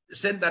useful,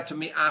 send that to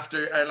me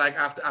after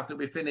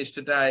we finish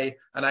today,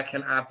 and I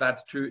can add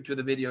that to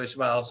the video as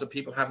well, so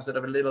people have sort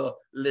of a little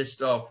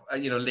list of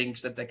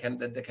links that they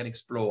can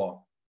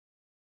explore.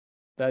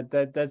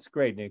 That's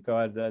great,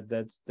 Nico.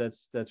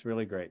 That's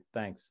really great.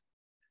 Thanks.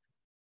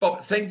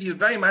 Bob, thank you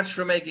very much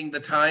for making the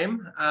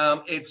time.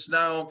 It's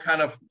now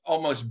kind of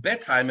almost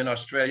bedtime in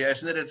Australia,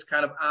 isn't it? It's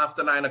kind of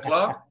after 9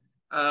 o'clock.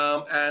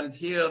 And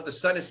here the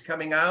sun is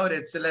coming out.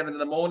 It's 11 in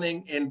the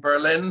morning in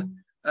Berlin,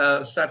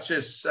 such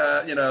as,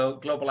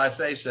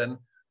 globalization.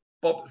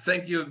 Bob,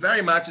 thank you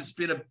very much. It's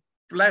been a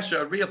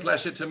pleasure, a real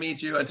pleasure to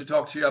meet you and to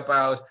talk to you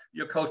about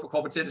your Code for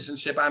Corporate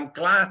Citizenship. I'm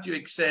glad you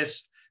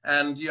exist,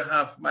 and you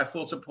have my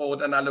full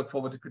support, and I look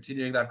forward to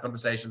continuing that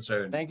conversation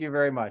soon. Thank you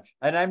very much.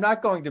 And I'm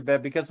not going to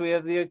bed because we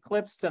have the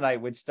eclipse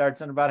tonight, which starts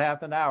in about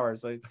half an hour.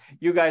 So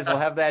you guys will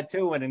have that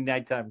too when the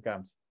nighttime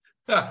comes.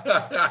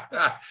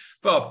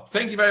 Bob,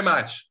 thank you very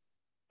much.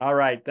 All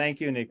right. Thank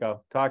you,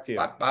 Nico. Talk to you.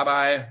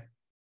 Bye-bye.